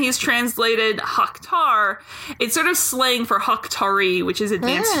fills in that he's translated Haktar. It's sort of slang for Haktari, which is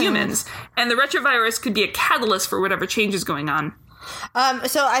advanced humans. And the retrovirus could be a catalyst for whatever change is going on.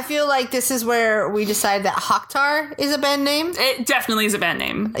 So I feel like this is where we decide that Haktar is a band name. It definitely is a band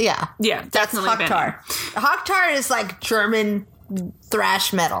name. Yeah. Yeah, definitely Haktar. a band name. Haktar is like German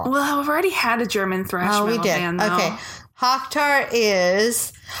thrash metal. Well, we've already had a German thrash metal band, though. Okay. Haktar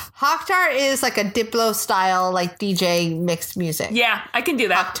is like a Diplo style, like DJ mixed music. Yeah, I can do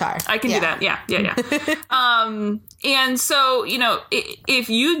that. Haktar. I can do that. Yeah. And so, if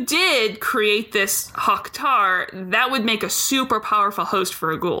you did create this Haktar, that would make a super powerful host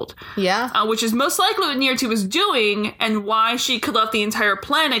for a Goa'uld. Yeah. Which is most likely what Nearty was doing, and why she cut off the entire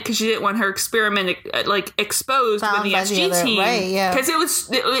planet, because she didn't want her experiment exposed by the SG team. Right, yeah. Because it was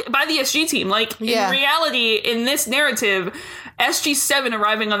by the SG team. In reality, in this narrative, SG7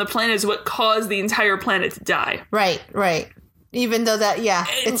 arriving on the planet is what caused the entire planet to die. Right. Even though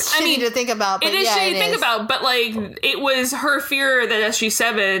it's shitty to think about. But it is shitty to think about, but it was her fear that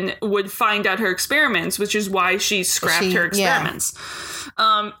SG7 would find out her experiments, which is why she scrapped her experiments.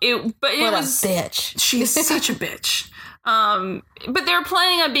 What a bitch. She's such a bitch. But they were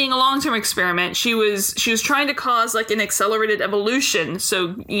planning on being a long-term experiment. She was trying to cause an accelerated evolution.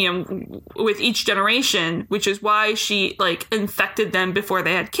 So, with each generation, which is why she infected them before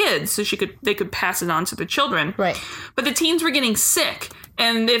they had kids, so they could pass it on to their children. Right. But the teens were getting sick,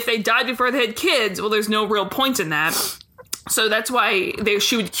 and if they died before they had kids, well, there's no real point in that. So that's why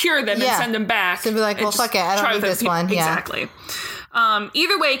she would cure them and send them back. So be like, well, fuck it, I don't need this one. Exactly.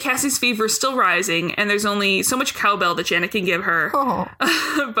 Either way, Cassie's fever is still rising, and there's only so much cowbell that Janet can give her. Oh.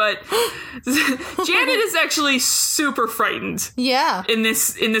 But Janet is actually super frightened. Yeah. In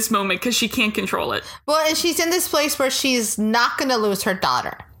this moment, because she can't control it. Well, and she's in this place where she's not going to lose her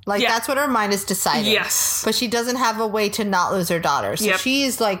daughter. That's what her mind is deciding. Yes. But she doesn't have a way to not lose her daughter. So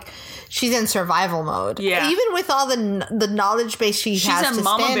she's in survival mode. Yeah. Even with all the knowledge base she's has to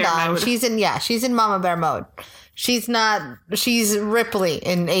stand on. Mode. She's in Mama Bear mode. She's Ripley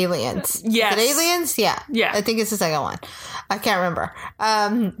in Aliens. Yes. Is it Aliens? Yeah. Yeah. I think it's the second one. I can't remember.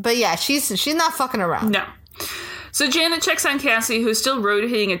 But yeah, she's not fucking around. No. So Janet checks on Cassie, who's still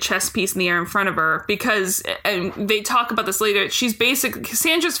rotating a chess piece in the air in front of her, because, and they talk about this later,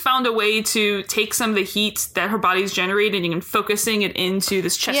 Cassandra's found a way to take some of the heat that her body's generating and focusing it into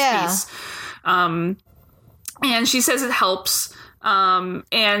this chess piece. And she says it helps.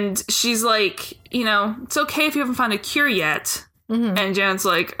 And she's like, it's okay if you haven't found a cure yet. Mm-hmm. And Janet's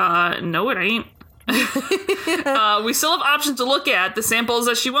like, no, it ain't. We still have options to look at. The samples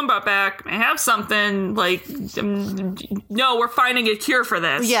that she brought back may have something like, no, we're finding a cure for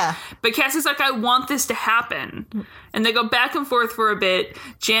this. Yeah. But Cassie's like, I want this to happen. And they go back and forth for a bit.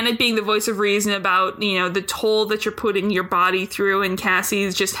 Janet being the voice of reason about, the toll that you're putting your body through. And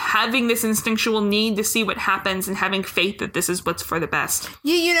Cassie's just having this instinctual need to see what happens and having faith that this is what's for the best.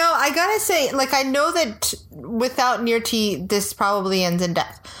 Yeah, I gotta say, I know that without Near T, this probably ends in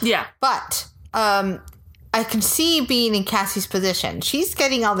death. Yeah. But I can see being in Cassie's position. She's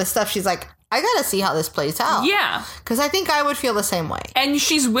getting all this stuff. She's like, I gotta see how this plays out. Yeah. Because I think I would feel the same way. And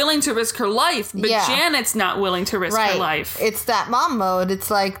she's willing to risk her life, but Janet's not willing to risk her life. It's that mom mode.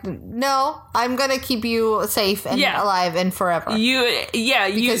 It's like, no, I'm gonna keep you safe and alive and forever.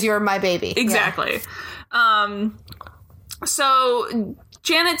 Because you're my baby. Exactly. Yeah. So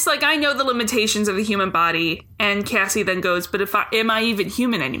Janet's like, I know the limitations of the human body, and Cassie then goes, but am I even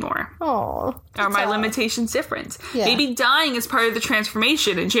human anymore? Oh, are my limitations different? Yeah. Maybe dying is part of the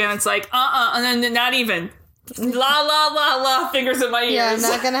transformation, and Janet's like, and then not even. La la la la, fingers in my ears. Yeah,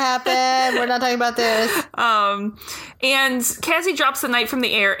 not gonna happen. We're not talking about this. And Cassie drops the knight from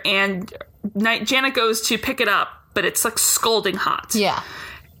the air, and Janet goes to pick it up, but it's like scalding hot. Yeah.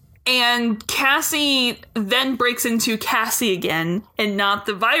 And Cassie then breaks into Cassie again and not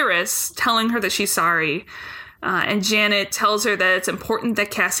the virus, telling her that she's sorry. And Janet tells her that it's important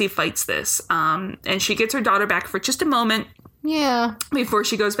that Cassie fights this. And she gets her daughter back for just a moment. Yeah. Before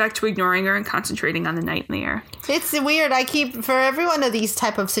she goes back to ignoring her and concentrating on the knight in the air. It's weird. For every one of these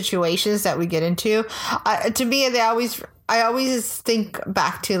type of situations that we get into, to me, I always think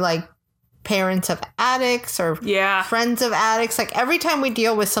back to parents of addicts or friends of addicts. Every time we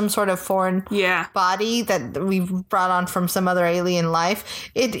deal with some sort of foreign body that we've brought on from some other alien life,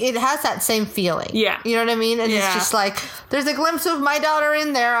 it has that same feeling. Yeah. You know what I mean? And it's just there's a glimpse of my daughter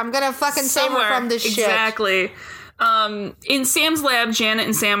in there. I'm going to fucking save her from this shit. Exactly. In Sam's lab, Janet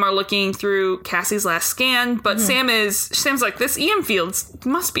and Sam are looking through Cassie's last scan, but Sam's like, this EM field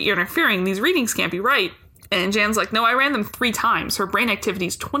must be interfering. These readings can't be right. And Jan's like, no, I ran them 3 times. Her brain activity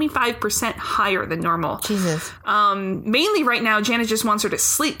is 25% higher than normal. Jesus. Mainly right now, Janet just wants her to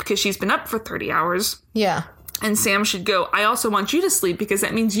sleep because she's been up for 30 hours. Yeah. And Sam should go, I also want you to sleep because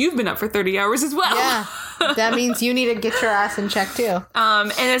that means you've been up for 30 hours as well. Yeah. That means you need to get your ass in check too.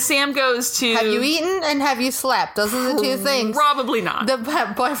 And as Sam goes to... Have you eaten and have you slept? Those are the 2 things. Probably not.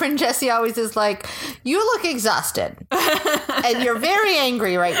 The boyfriend Jesse always is like, you look exhausted. And you're very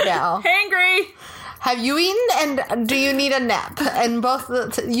angry right now. Hangry. Have you eaten and do you need a nap? And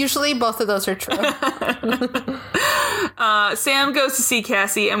usually both of those are true. Sam goes to see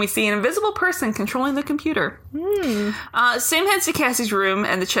Cassie and we see an invisible person controlling the computer. Sam heads to Cassie's room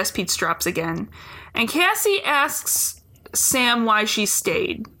and the chest piece drops again. And Cassie asks Sam why she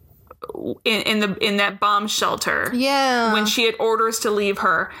stayed in that bomb shelter. Yeah. When she had orders to leave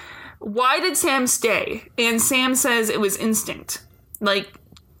her. Why did Sam stay? And Sam says it was instinct.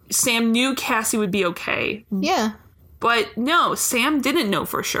 Sam knew Cassie would be okay. Yeah. But no, Sam didn't know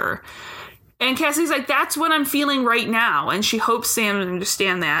for sure. And Cassie's like, that's what I'm feeling right now. And she hopes Sam would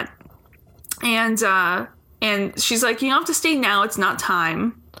understand that. And she's like, you don't have to stay now. It's not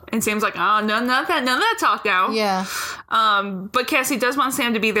time. And Sam's like, oh, none of that talk now. Yeah. But Cassie does want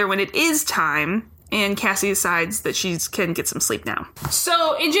Sam to be there when it is time. And Cassie decides that she can get some sleep now.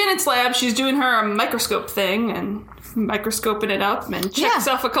 So in Janet's lab, she's doing her microscope thing and microscoping it up and checks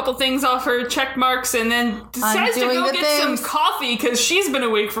off a couple things off her check marks and then decides to go get some coffee because she's been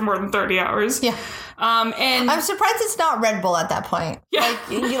awake for more than 30 hours. Yeah. And I'm surprised it's not Red Bull at that point. Yeah.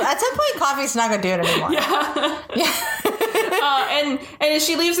 At some point, coffee's not going to do it anymore. And as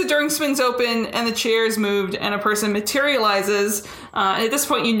she leaves, the door swings open and the chair is moved and a person materializes. And at this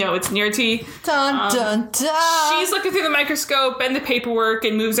point, it's Near T. Dun, dun, dun. She's looking through the microscope and the paperwork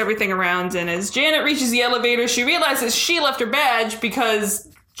and moves everything around. And as Janet reaches the elevator, she realizes she left her badge because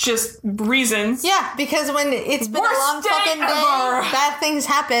just reasons. Yeah, because when it's been a long fucking day, bad things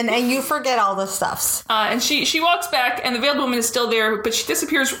happen and you forget all the stuffs. And she walks back and the veiled woman is still there, but she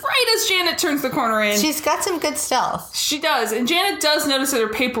disappears right as Janet turns the corner in. She's got some good stealth. She does. And Janet does notice that her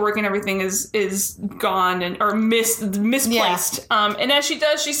paperwork and everything is gone or misplaced. Yeah. And as she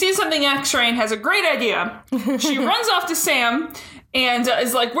does, she sees something X-ray and has a great idea. She runs off to Sam and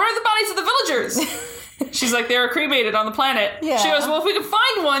is like, where are the bodies of the villagers? She's like, they are cremated on the planet. Yeah. She goes, well, if we can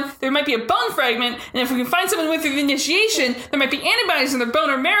find one, there might be a bone fragment, and if we can find someone with the initiation, there might be antibodies in their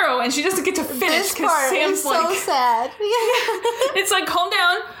bone or marrow, and she doesn't get to finish because Sam's so sad. It's like, calm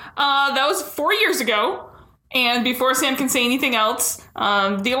down. That was 4 years ago, And before Sam can say anything else,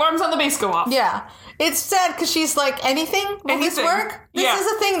 the alarms on the base go off. Yeah. It's sad because she's like, anything? Will this Anything. work? This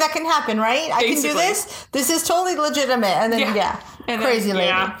is a thing that can happen, right? I can do Basically. this. This is totally legitimate. And then, And crazy then, lady.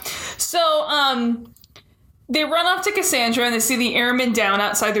 Yeah. So, they run off to Cassandra and they see the airmen down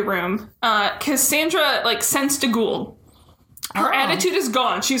outside the room. Cassandra, sensed a Gould. Her attitude is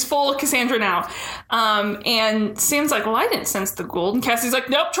gone. She's full of Cassandra now. And Sam's like, well, I didn't sense the Gould. And Cassie's like,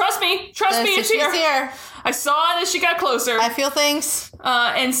 nope, trust me, it's She's here. here. I saw it as she got closer. I feel things.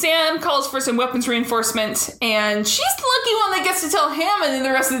 And Sam calls for some weapons reinforcement, and she's the lucky one that gets to tell Hammond and the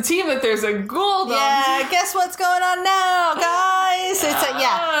rest of the team that there's a Gould. Yeah, guess what's going on now, guys? It's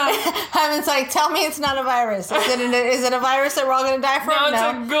Hammond's like, tell me it's not a virus. Is it a virus that we're all going to die from? No,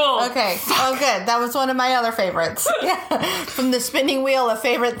 it's a Gould. Okay. Oh, good. That was one of my other favorites. Yeah. From the spinning wheel of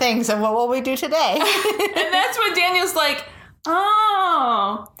favorite things of what will we do today? And that's when Daniel's like,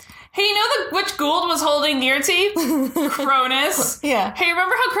 oh... Hey, you know which Gould was holding Nirti? Cronus. Yeah. Hey,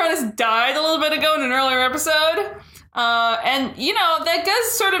 remember how Cronus died a little bit ago in an earlier episode? And, that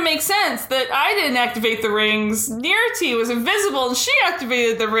does sort of make sense that I didn't activate the rings. Nirti was invisible and she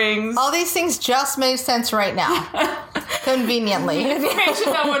activated the rings. All these things just made sense right now. Conveniently.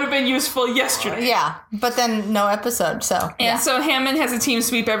 Information that would have been useful yesterday. Yeah, but then no episode, so. And so Hammond has a team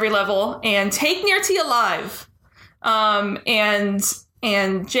sweep every level and take Nirti alive.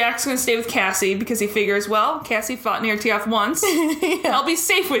 And Jack's going to stay with Cassie because he figures, well, Cassie fought Nirti off once. I'll be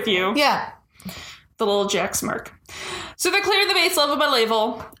safe with you. Yeah. The little Jack smirk. So they're clearing the base level by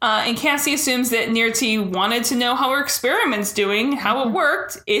level, and Cassie assumes that Nirti wanted to know how her experiment's doing, how it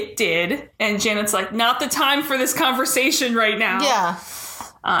worked. It did. And Janet's like, not the time for this conversation right now. Yeah.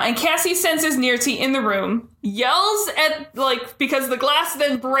 And Cassie senses Nirti in the room, yells at, because the glass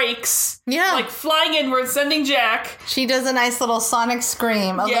then breaks. Yeah. Flying inward, sending Jack. She does a nice little sonic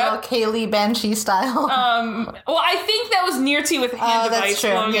scream, a little Kaylee Banshee style. Well, I think that was Nirti with hand device. That's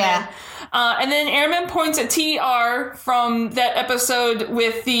true, yeah. And then Airman points at TR from that episode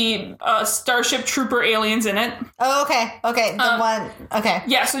with the Starship Trooper aliens in it. Oh, okay. The one. Okay.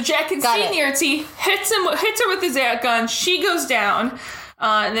 Yeah, so Jack can Got see it. Nirti, hits her with his Zat gun. She goes down,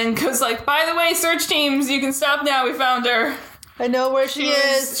 and then goes by the way, search teams, you can stop now. We found her. I know where she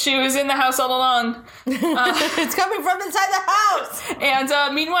is. She was in the house all along. It's coming from inside the house.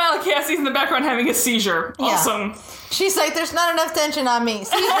 And meanwhile, Cassie's in the background having a seizure. Yeah. Awesome. She's like, there's not enough tension on me.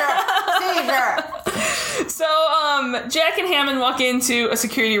 Seizure. So, Jack and Hammond walk into a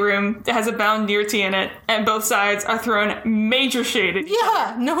security room that has a bound Nirti in it, and both sides are throwing major shade at each other.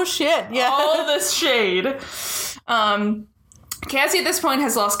 Yeah, no shit. Yeah. All this shade. Cassie at this point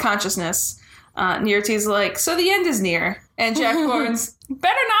has lost consciousness. Nirti's like, so the end is near. And Jack warns,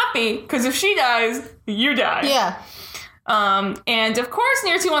 better not be, because if she dies, you die. Yeah. And of course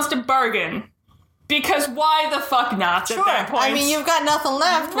Nirti wants to bargain. Because why the fuck not at that point? I mean, you've got nothing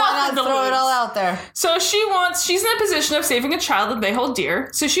left. Why Nothing not to throw it lose. all out there? So she's in a position of saving a child that they hold dear.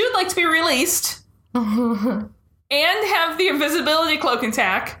 So she would like to be released. And have the invisibility cloak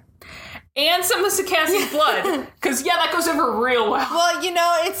intact. And some of Cassie's blood. Because, that goes over real well. Well,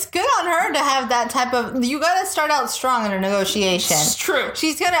 it's good on her to have that type of... You gotta start out strong in a negotiation. It's true.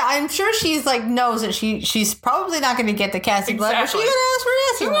 I'm sure she's knows that she's probably not gonna get the Cassie blood, but she's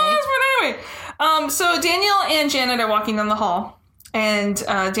Exactly. gonna ask for it anyway. So Daniel and Janet are walking down the hall. And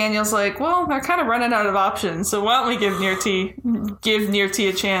Daniel's like, well, they're kind of running out of options. So why don't we give Nirti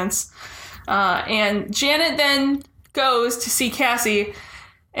a chance? And Janet then goes to see Cassie.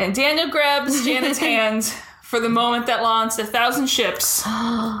 And Daniel grabs Janet's hand for the moment that launched 1,000 ships.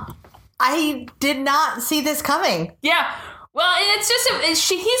 I did not see this coming. Yeah. Well, and it's just,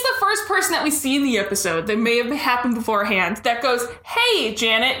 he's the first person that we see in the episode that may have happened beforehand that goes, hey,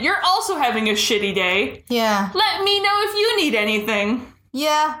 Janet, you're also having a shitty day. Yeah. Let me know if you need anything.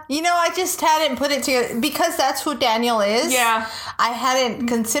 Yeah. I just hadn't put it together because that's who Daniel is. Yeah. I hadn't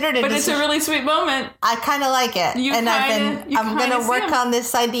considered it. But it's a really sweet moment. I kind of like it. I'm going to work on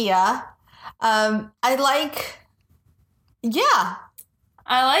this idea. I like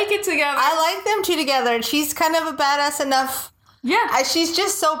it together. I like them two together. She's kind of a badass enough. Yeah. She's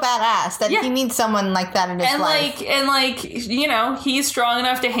just so badass that he needs someone like that in his life. He's strong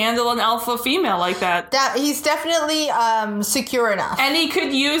enough to handle an alpha female like that. He's definitely secure enough. And he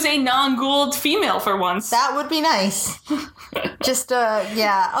could use a non-Gould female for once. That would be nice. Just,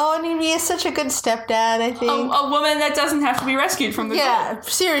 yeah. Oh, and he is such a good stepdad, I think. A woman that doesn't have to be rescued from the Yeah,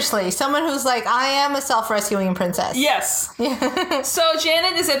 seriously. Someone who's like, I am a self-rescuing princess. Yes. So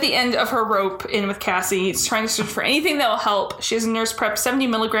Janet is at the end of her rope in with Cassie. She's trying to search for anything that will help. She has a nurse prep 70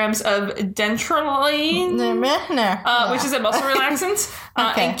 milligrams of dentrolene, which is a muscle relaxant.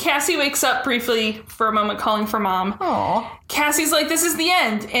 And Cassie wakes up briefly for a moment calling for Mom. Aww. Cassie's like, this is the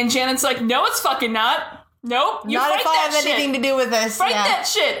end. And Janet's like, no, it's fucking not. Nope. You not fight if I that have shit. anything to do with this. Fight that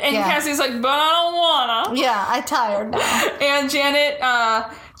shit. And Cassie's like, but I don't wanna. Yeah, I'm tired now. And Janet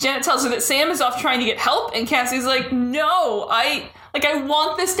tells her that Sam is off trying to get help. And Cassie's like, no, I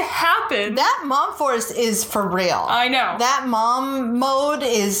want this to happen. That mom force is for real. I know. That mom mode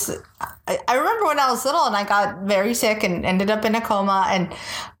is... I remember when I was little and I got very sick and ended up in a coma, and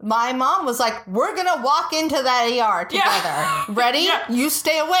my mom was like, we're going to walk into that ER together. Yeah. Ready? Yeah. You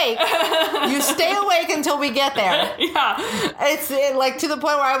stay awake. You stay awake until we get there. Yeah. It's like to the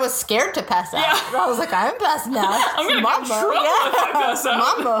point where I was scared to pass out. Yeah. I was like, I'm passing out. I'm going to get in trouble if I pass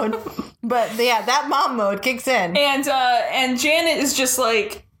out. Mom mode. But yeah, that mom mode kicks in. And Janet is just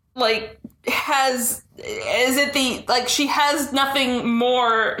she has nothing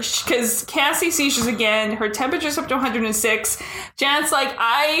more, because Cassie seizures again, her temperature's up to 106. Janet's like,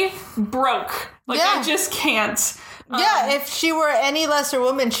 I broke. I just can't. Yeah, if she were any lesser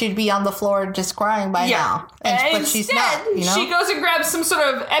woman, she'd be on the floor just crying by now. But she's not, you know? She goes and grabs some sort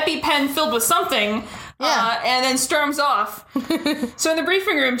of EpiPen filled with something, and then storms off. So in the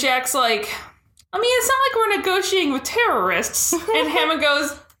briefing room, Jack's like, I mean, it's not like we're negotiating with terrorists. And Hammond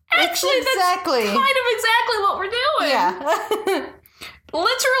goes, actually, that's kind of exactly what we're doing. Yeah.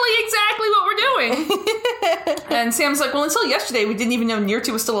 Literally exactly what we're doing. And Sam's like, well, until yesterday, we didn't even know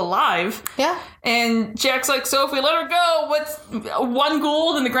Nirti was still alive. Yeah. And Jack's like, so if we let her go, what's 1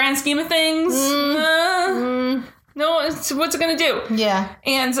 gold in the grand scheme of things? No, what's it going to do? Yeah.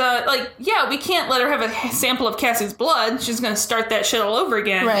 And, we can't let her have a sample of Cassie's blood. She's going to start that shit all over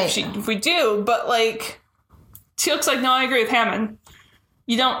again if we do. But, Teal'c's like, no, I agree with Hammond.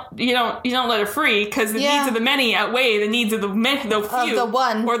 You don't let her free because the needs of the many outweigh the needs of the few. The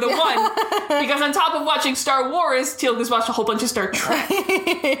one. Or the one. Because on top of watching Star Wars, Teal'c has watched a whole bunch of Star Trek.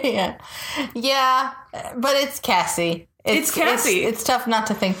 Yeah, but it's Cassie. It's Cassie. It's tough not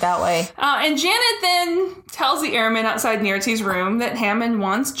to think that way. And Janet then tells the airman outside Nirti's room that Hammond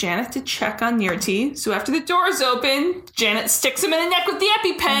wants Janet to check on Nirti. So after the doors open, Janet sticks him in the neck with the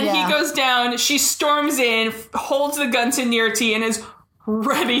EpiPen. Yeah. He goes down. She storms in, holds the gun to Nirti, and is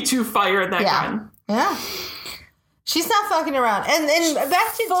ready to fire that gun. Yeah. She's not fucking around. And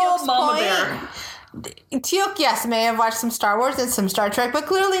back to Teal'c's point. Teal'c, yes, may have watched some Star Wars and some Star Trek, but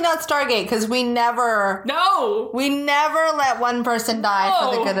clearly not Stargate, because we never let one person die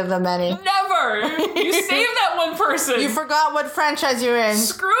for the good of the many. Never. You saved that one person. You forgot what franchise you're in.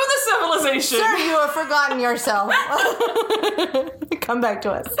 Screw the civilization. Sir, you have forgotten yourself. Come back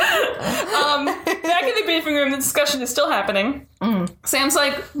to us. Back in the briefing room, the discussion is still happening. Sam's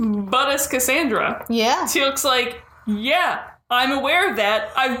like, but it's Cassandra. Yeah. Teal'c's like, yeah, I'm aware of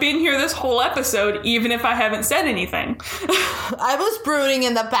that. I've been here this whole episode, even if I haven't said anything. I was brooding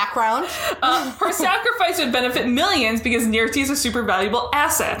in the background. Her sacrifice would benefit millions because Nirti's a super valuable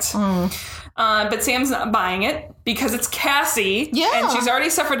asset. But Sam's not buying it because it's Cassie. Yeah. And she's already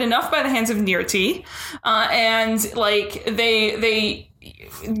suffered enough by the hands of Nirti.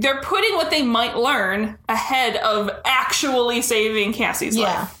 They're putting what they might learn ahead of actually saving Cassie's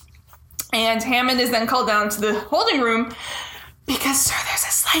life. And Hammond is then called down to the holding room because, sir, there's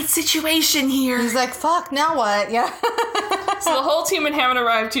a slight situation here. He's like, fuck, now what? Yeah. So the whole team and Hammond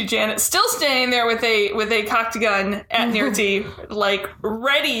arrive to Janet, still standing there with a cocked gun at Nirti,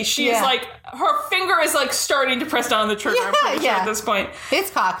 ready. She is her finger is starting to press down on the trigger. I'm pretty sure at this point. It's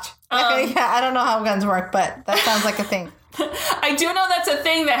cocked. I don't know how guns work, but that sounds like a thing. I do know that's a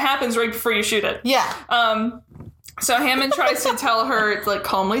thing that happens right before you shoot it. Yeah. So Hammond tries to tell her,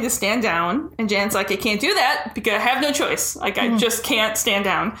 calmly to stand down. And Janet's like, I can't do that because I have no choice. I just can't stand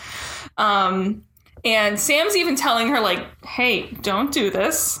down. And Sam's even telling her, hey, don't do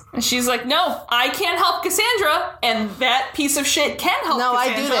this. And she's like, no, I can't help Cassandra. And that piece of shit can help Cassandra. No,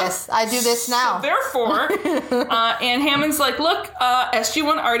 I do this. I do this now. So therefore, and Hammond's like, look,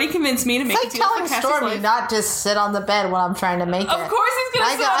 SG-1 already convinced me to make it's like telling Stormy not just sit on the bed when I'm trying to make it. Of course he's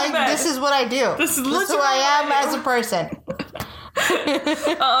going to sit on the bed. This is what I do. This is who I am as a person.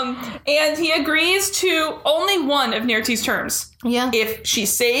 And he agrees to only one of Nirti's terms. Yeah. If she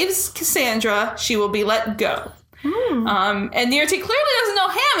saves Cassandra, she will be let go. And Nirti clearly doesn't know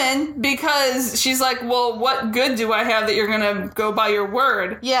Hammond because she's like, well, what good do I have that you're going to go by your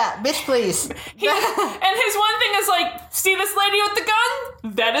word? Yeah, bitch, please. And his one thing is like, see this lady with the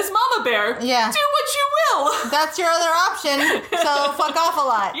gun? That is Mama Bear. Yeah. Do what you will. That's your other option, so fuck off a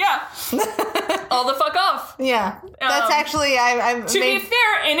lot. Yeah. All the fuck off. Yeah. That's actually, To be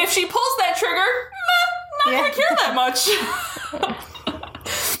fair, and if she pulls that trigger, not going to care that much.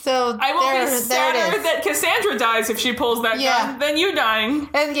 So I will be sadder that Cassandra dies if she pulls that gun than you dying.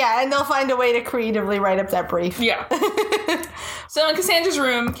 And they'll find a way to creatively write up that brief. Yeah. So in Cassandra's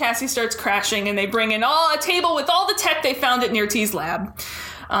room, Cassie starts crashing, and they bring in a table with all the tech they found at Nirti's lab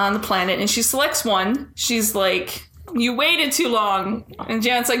on the planet, and she selects one. She's like, you waited too long. And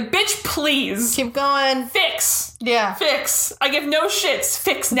Janet's like, bitch, please. Keep going. Fix. Yeah. Fix. I give no shits.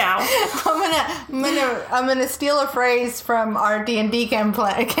 Fix now. I'm gonna steal a phrase from our D&D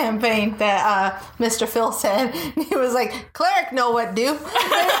campaign that Mr. Phil said. He was like, cleric know what do.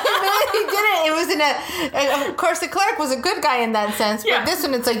 He didn't. It was of course the cleric was a good guy in that sense, but this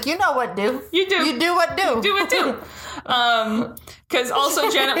one it's like, you know what do. You do. You do what do. Do it do. Because also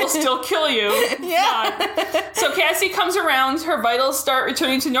Janet will still kill you. Yeah. So Cassie comes around, her vitals start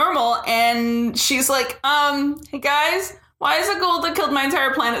returning to normal, and she's like, hey guys, why is the gold that killed my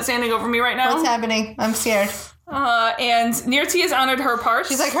entire planet standing over me right now? What's happening? I'm scared. And Nirti has honored her part.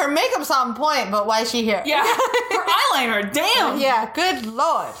 She's like, her makeup's on point, but why is she here? Yeah, her eyeliner, damn. Yeah, good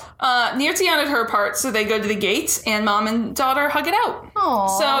lord. Nirti honored her part, so they go to the gate, and mom and daughter hug it out.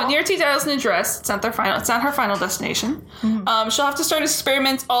 Aww. So Nirti dials an address. It's not her final destination. Mm-hmm. She'll have to start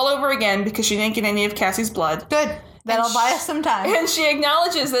experiments all over again because she didn't get any of Cassie's blood. Good. That'll buy us some time. And she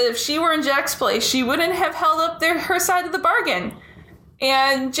acknowledges that if she were in Jack's place, she wouldn't have held up her side of the bargain.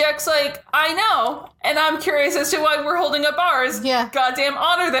 And Jack's like, I know, and I'm curious as to why we're holding up ours. Yeah. Goddamn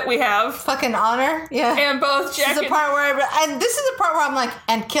honor that we have. Fucking honor. Yeah. And both Jack this is the part where this is the part where I'm like,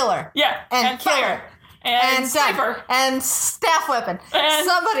 and killer. Yeah. And killer. Fire. And sniper. And staff weapon. And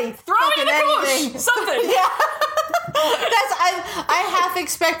somebody. Throwing fucking the anything. koosh. Something. Yeah. I half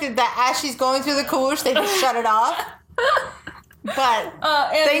expected that as she's going through the koosh, they just shut it off. But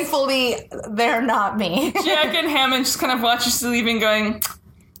thankfully, they're not me. Jack and Hammond just kind of watch us leaving going,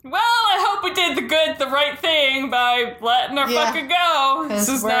 well, I hope we did the right thing by letting her fucking go. This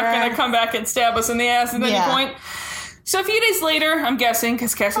is not going to come back and stab us in the ass at any point. So a few days later, I'm guessing,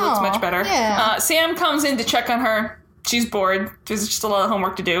 because Cassie looks much better, Sam comes in to check on her. She's bored. There's just a lot of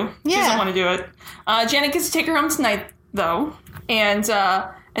homework to do. She doesn't want to do it. Janet gets to take her home tonight, though.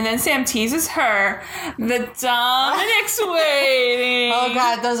 And then Sam teases her that Dominic's waiting. Oh,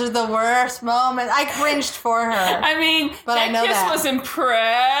 God, those are the worst moments. I cringed for her. I mean, but that kiss was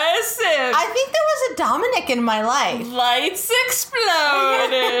impressive. I think there was a Dominic in my life. Lights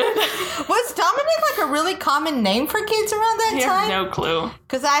exploded. Was Dominic like a really common name for kids around that time? I have no clue.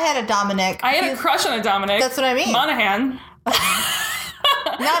 Because I had a Dominic. I had a crush on a Dominic. That's what I mean. Monaghan.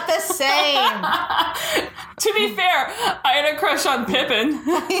 Not the same. To be fair, I had a crush on Pippin.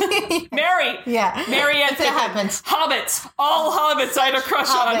 Mary. Yeah. Mary and Pippin. It happens. Hobbits. All hobbits I had a crush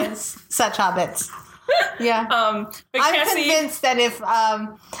on. Such hobbits. Yeah. But I'm Cassie, convinced that if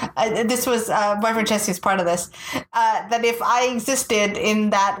this was boyfriend Jesse's part of this, that if I existed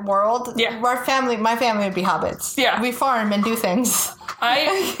in that world, my family would be hobbits. Yeah. We farm and do things.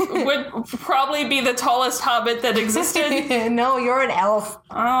 I would probably be the tallest hobbit that existed. No, you're an elf.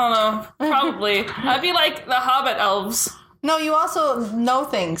 I don't know. Probably. I'd be like the hobbit elves. No, you also know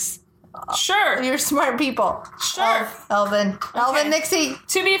things. Sure. You're smart people. Sure. Elvin. Okay. Elvin Nixie.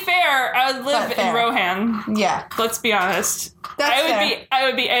 To be fair, I would live in Rohan. Yeah. Let's be honest. That's fair. I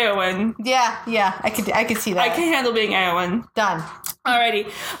would be Éowyn. Yeah. I could see that. I can handle being Éowyn. Done.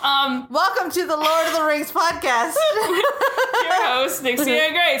 Alrighty. Welcome to the Lord of the Rings podcast. Your host, Nixie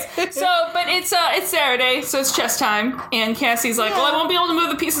and Grace. So, but it's Saturday, so it's chess time. And Cassie's like, well, I won't be able to move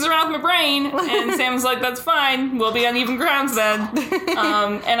the pieces around with my brain. And Sam's like, that's fine. We'll be on even grounds then.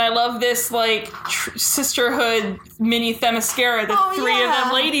 And I love this, like, sisterhood mini Themyscira that three of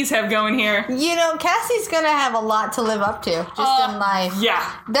them ladies have going here. You know, Cassie's gonna have a lot to live up to just in life. Yeah.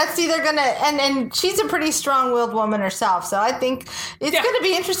 That's either gonna, and she's a pretty strong-willed woman herself, so I think it's gonna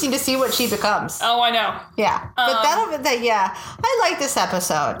be interesting to see what she becomes. Oh, I know. Yeah. But I like this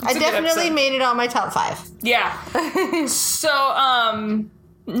episode. I definitely made it on my top 5. Yeah. So,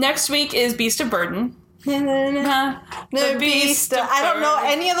 next week is Beast of Burden. The Beast of I don't know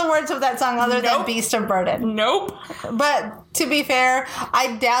any of the words of that song other than Beast of Burden. Nope. But to be fair,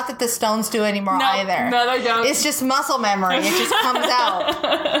 I doubt that the Stones do anymore either. No, they don't. It's just muscle memory. It just comes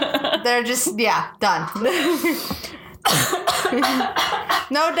out. They're just, done.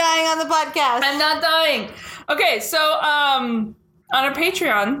 No dying on the podcast. I'm not dying. Okay, so on our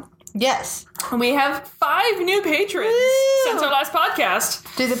Patreon, Yes. we have 5 new patrons since our last podcast.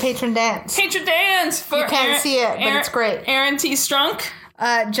 Do the patron dance. Patron dance for You can't see it, but it's great. Aaron T. Strunk.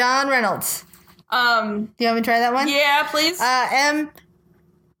 John Reynolds. Do you want me to try that one? Yeah, please. M.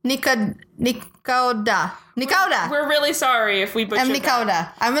 Nikoda. We're really sorry if we butchered M. Nikoda.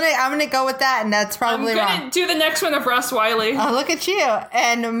 that. I'm gonna go with that, and that's probably I'm gonna wrong. do the next one of Russ Wiley. Oh, look at you.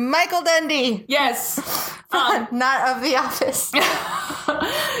 And Michael Dundee. Yes. Not of The Office.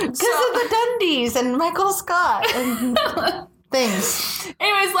 Because of the Dundies and Michael Scott and things.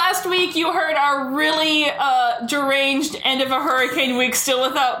 Anyways, last week you heard our really deranged end of a hurricane week still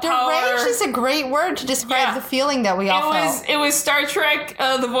without power. Deranged is a great word to describe the feeling that we all felt. It was Star Trek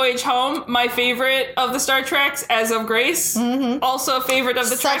The Voyage Home, my favorite of the Star Treks as of Grace. Mm-hmm. Also a favorite of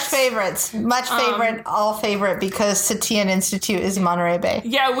the Such Treks. favorites. Much favorite, all favorite, because Satian Institute is Monterey Bay.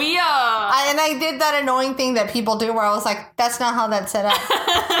 Yeah, we And I did that annoying thing that people do where I was like, that's not how that's set up.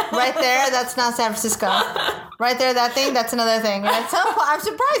 Right there, that's not San Francisco. Right there, that thing, that's another thing. And at some point, I'm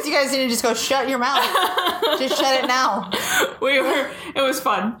surprised you guys didn't just go, shut your mouth. Just shut it now. It was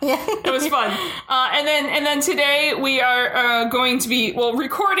fun. Yeah. It was fun. And then today we are going to be,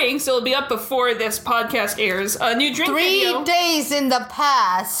 recording, so it'll be up before this podcast airs. A new drink 3 video. days in the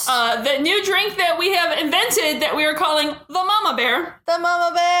past. The new drink that we have invented that we are calling the Mama Bear. The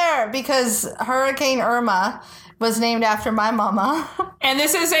Mama Bear, because Hurricane Irma was named after my mama. And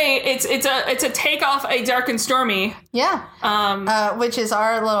this is it's a takeoff a Dark and Stormy. Yeah. Which is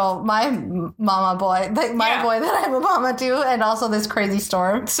my mama boy, like my boy that I'm a mama to, and also this crazy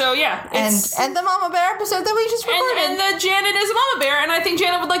storm. So yeah, and the Mama Bear episode that we just recorded. and the Janet is a Mama Bear, and I think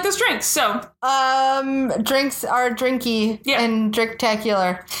Janet would like this drink. So drinks are drinky and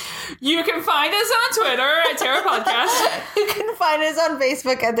drinktacular. You can find us on Twitter at Terra Podcast. You can find us on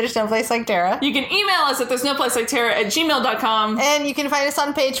Facebook at There's No Place Like Terra. You can email us at There's No Place Like Terra at gmail.com. And you can find us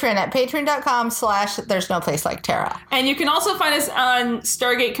on Patreon at patreon.com/There's No Place Like Terra. And you can also find us on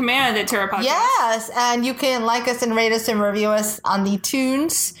Stargate Command at Terra Podcast. Yes, and you can like us and rate us and review us on the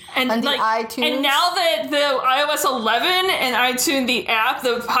tunes. And on the iTunes. And now that the iOS 11 and iTunes, the app,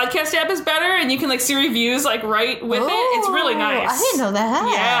 the podcast app is better, and you can see reviews right with it. It's really nice. I didn't know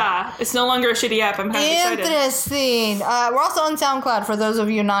that. Yeah, it's no longer a shitty app. I'm kind of excited. Interesting. We're also on SoundCloud for those of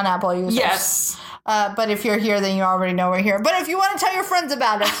you non-Apple users. Yes. But if you're here, then you already know we're here. But if you want to tell your friends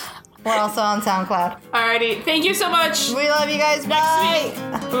about us, we're also on SoundCloud. Alrighty, thank you so much. We love you guys. Next Bye.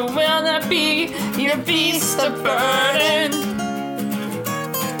 week, will not be your beast of burden.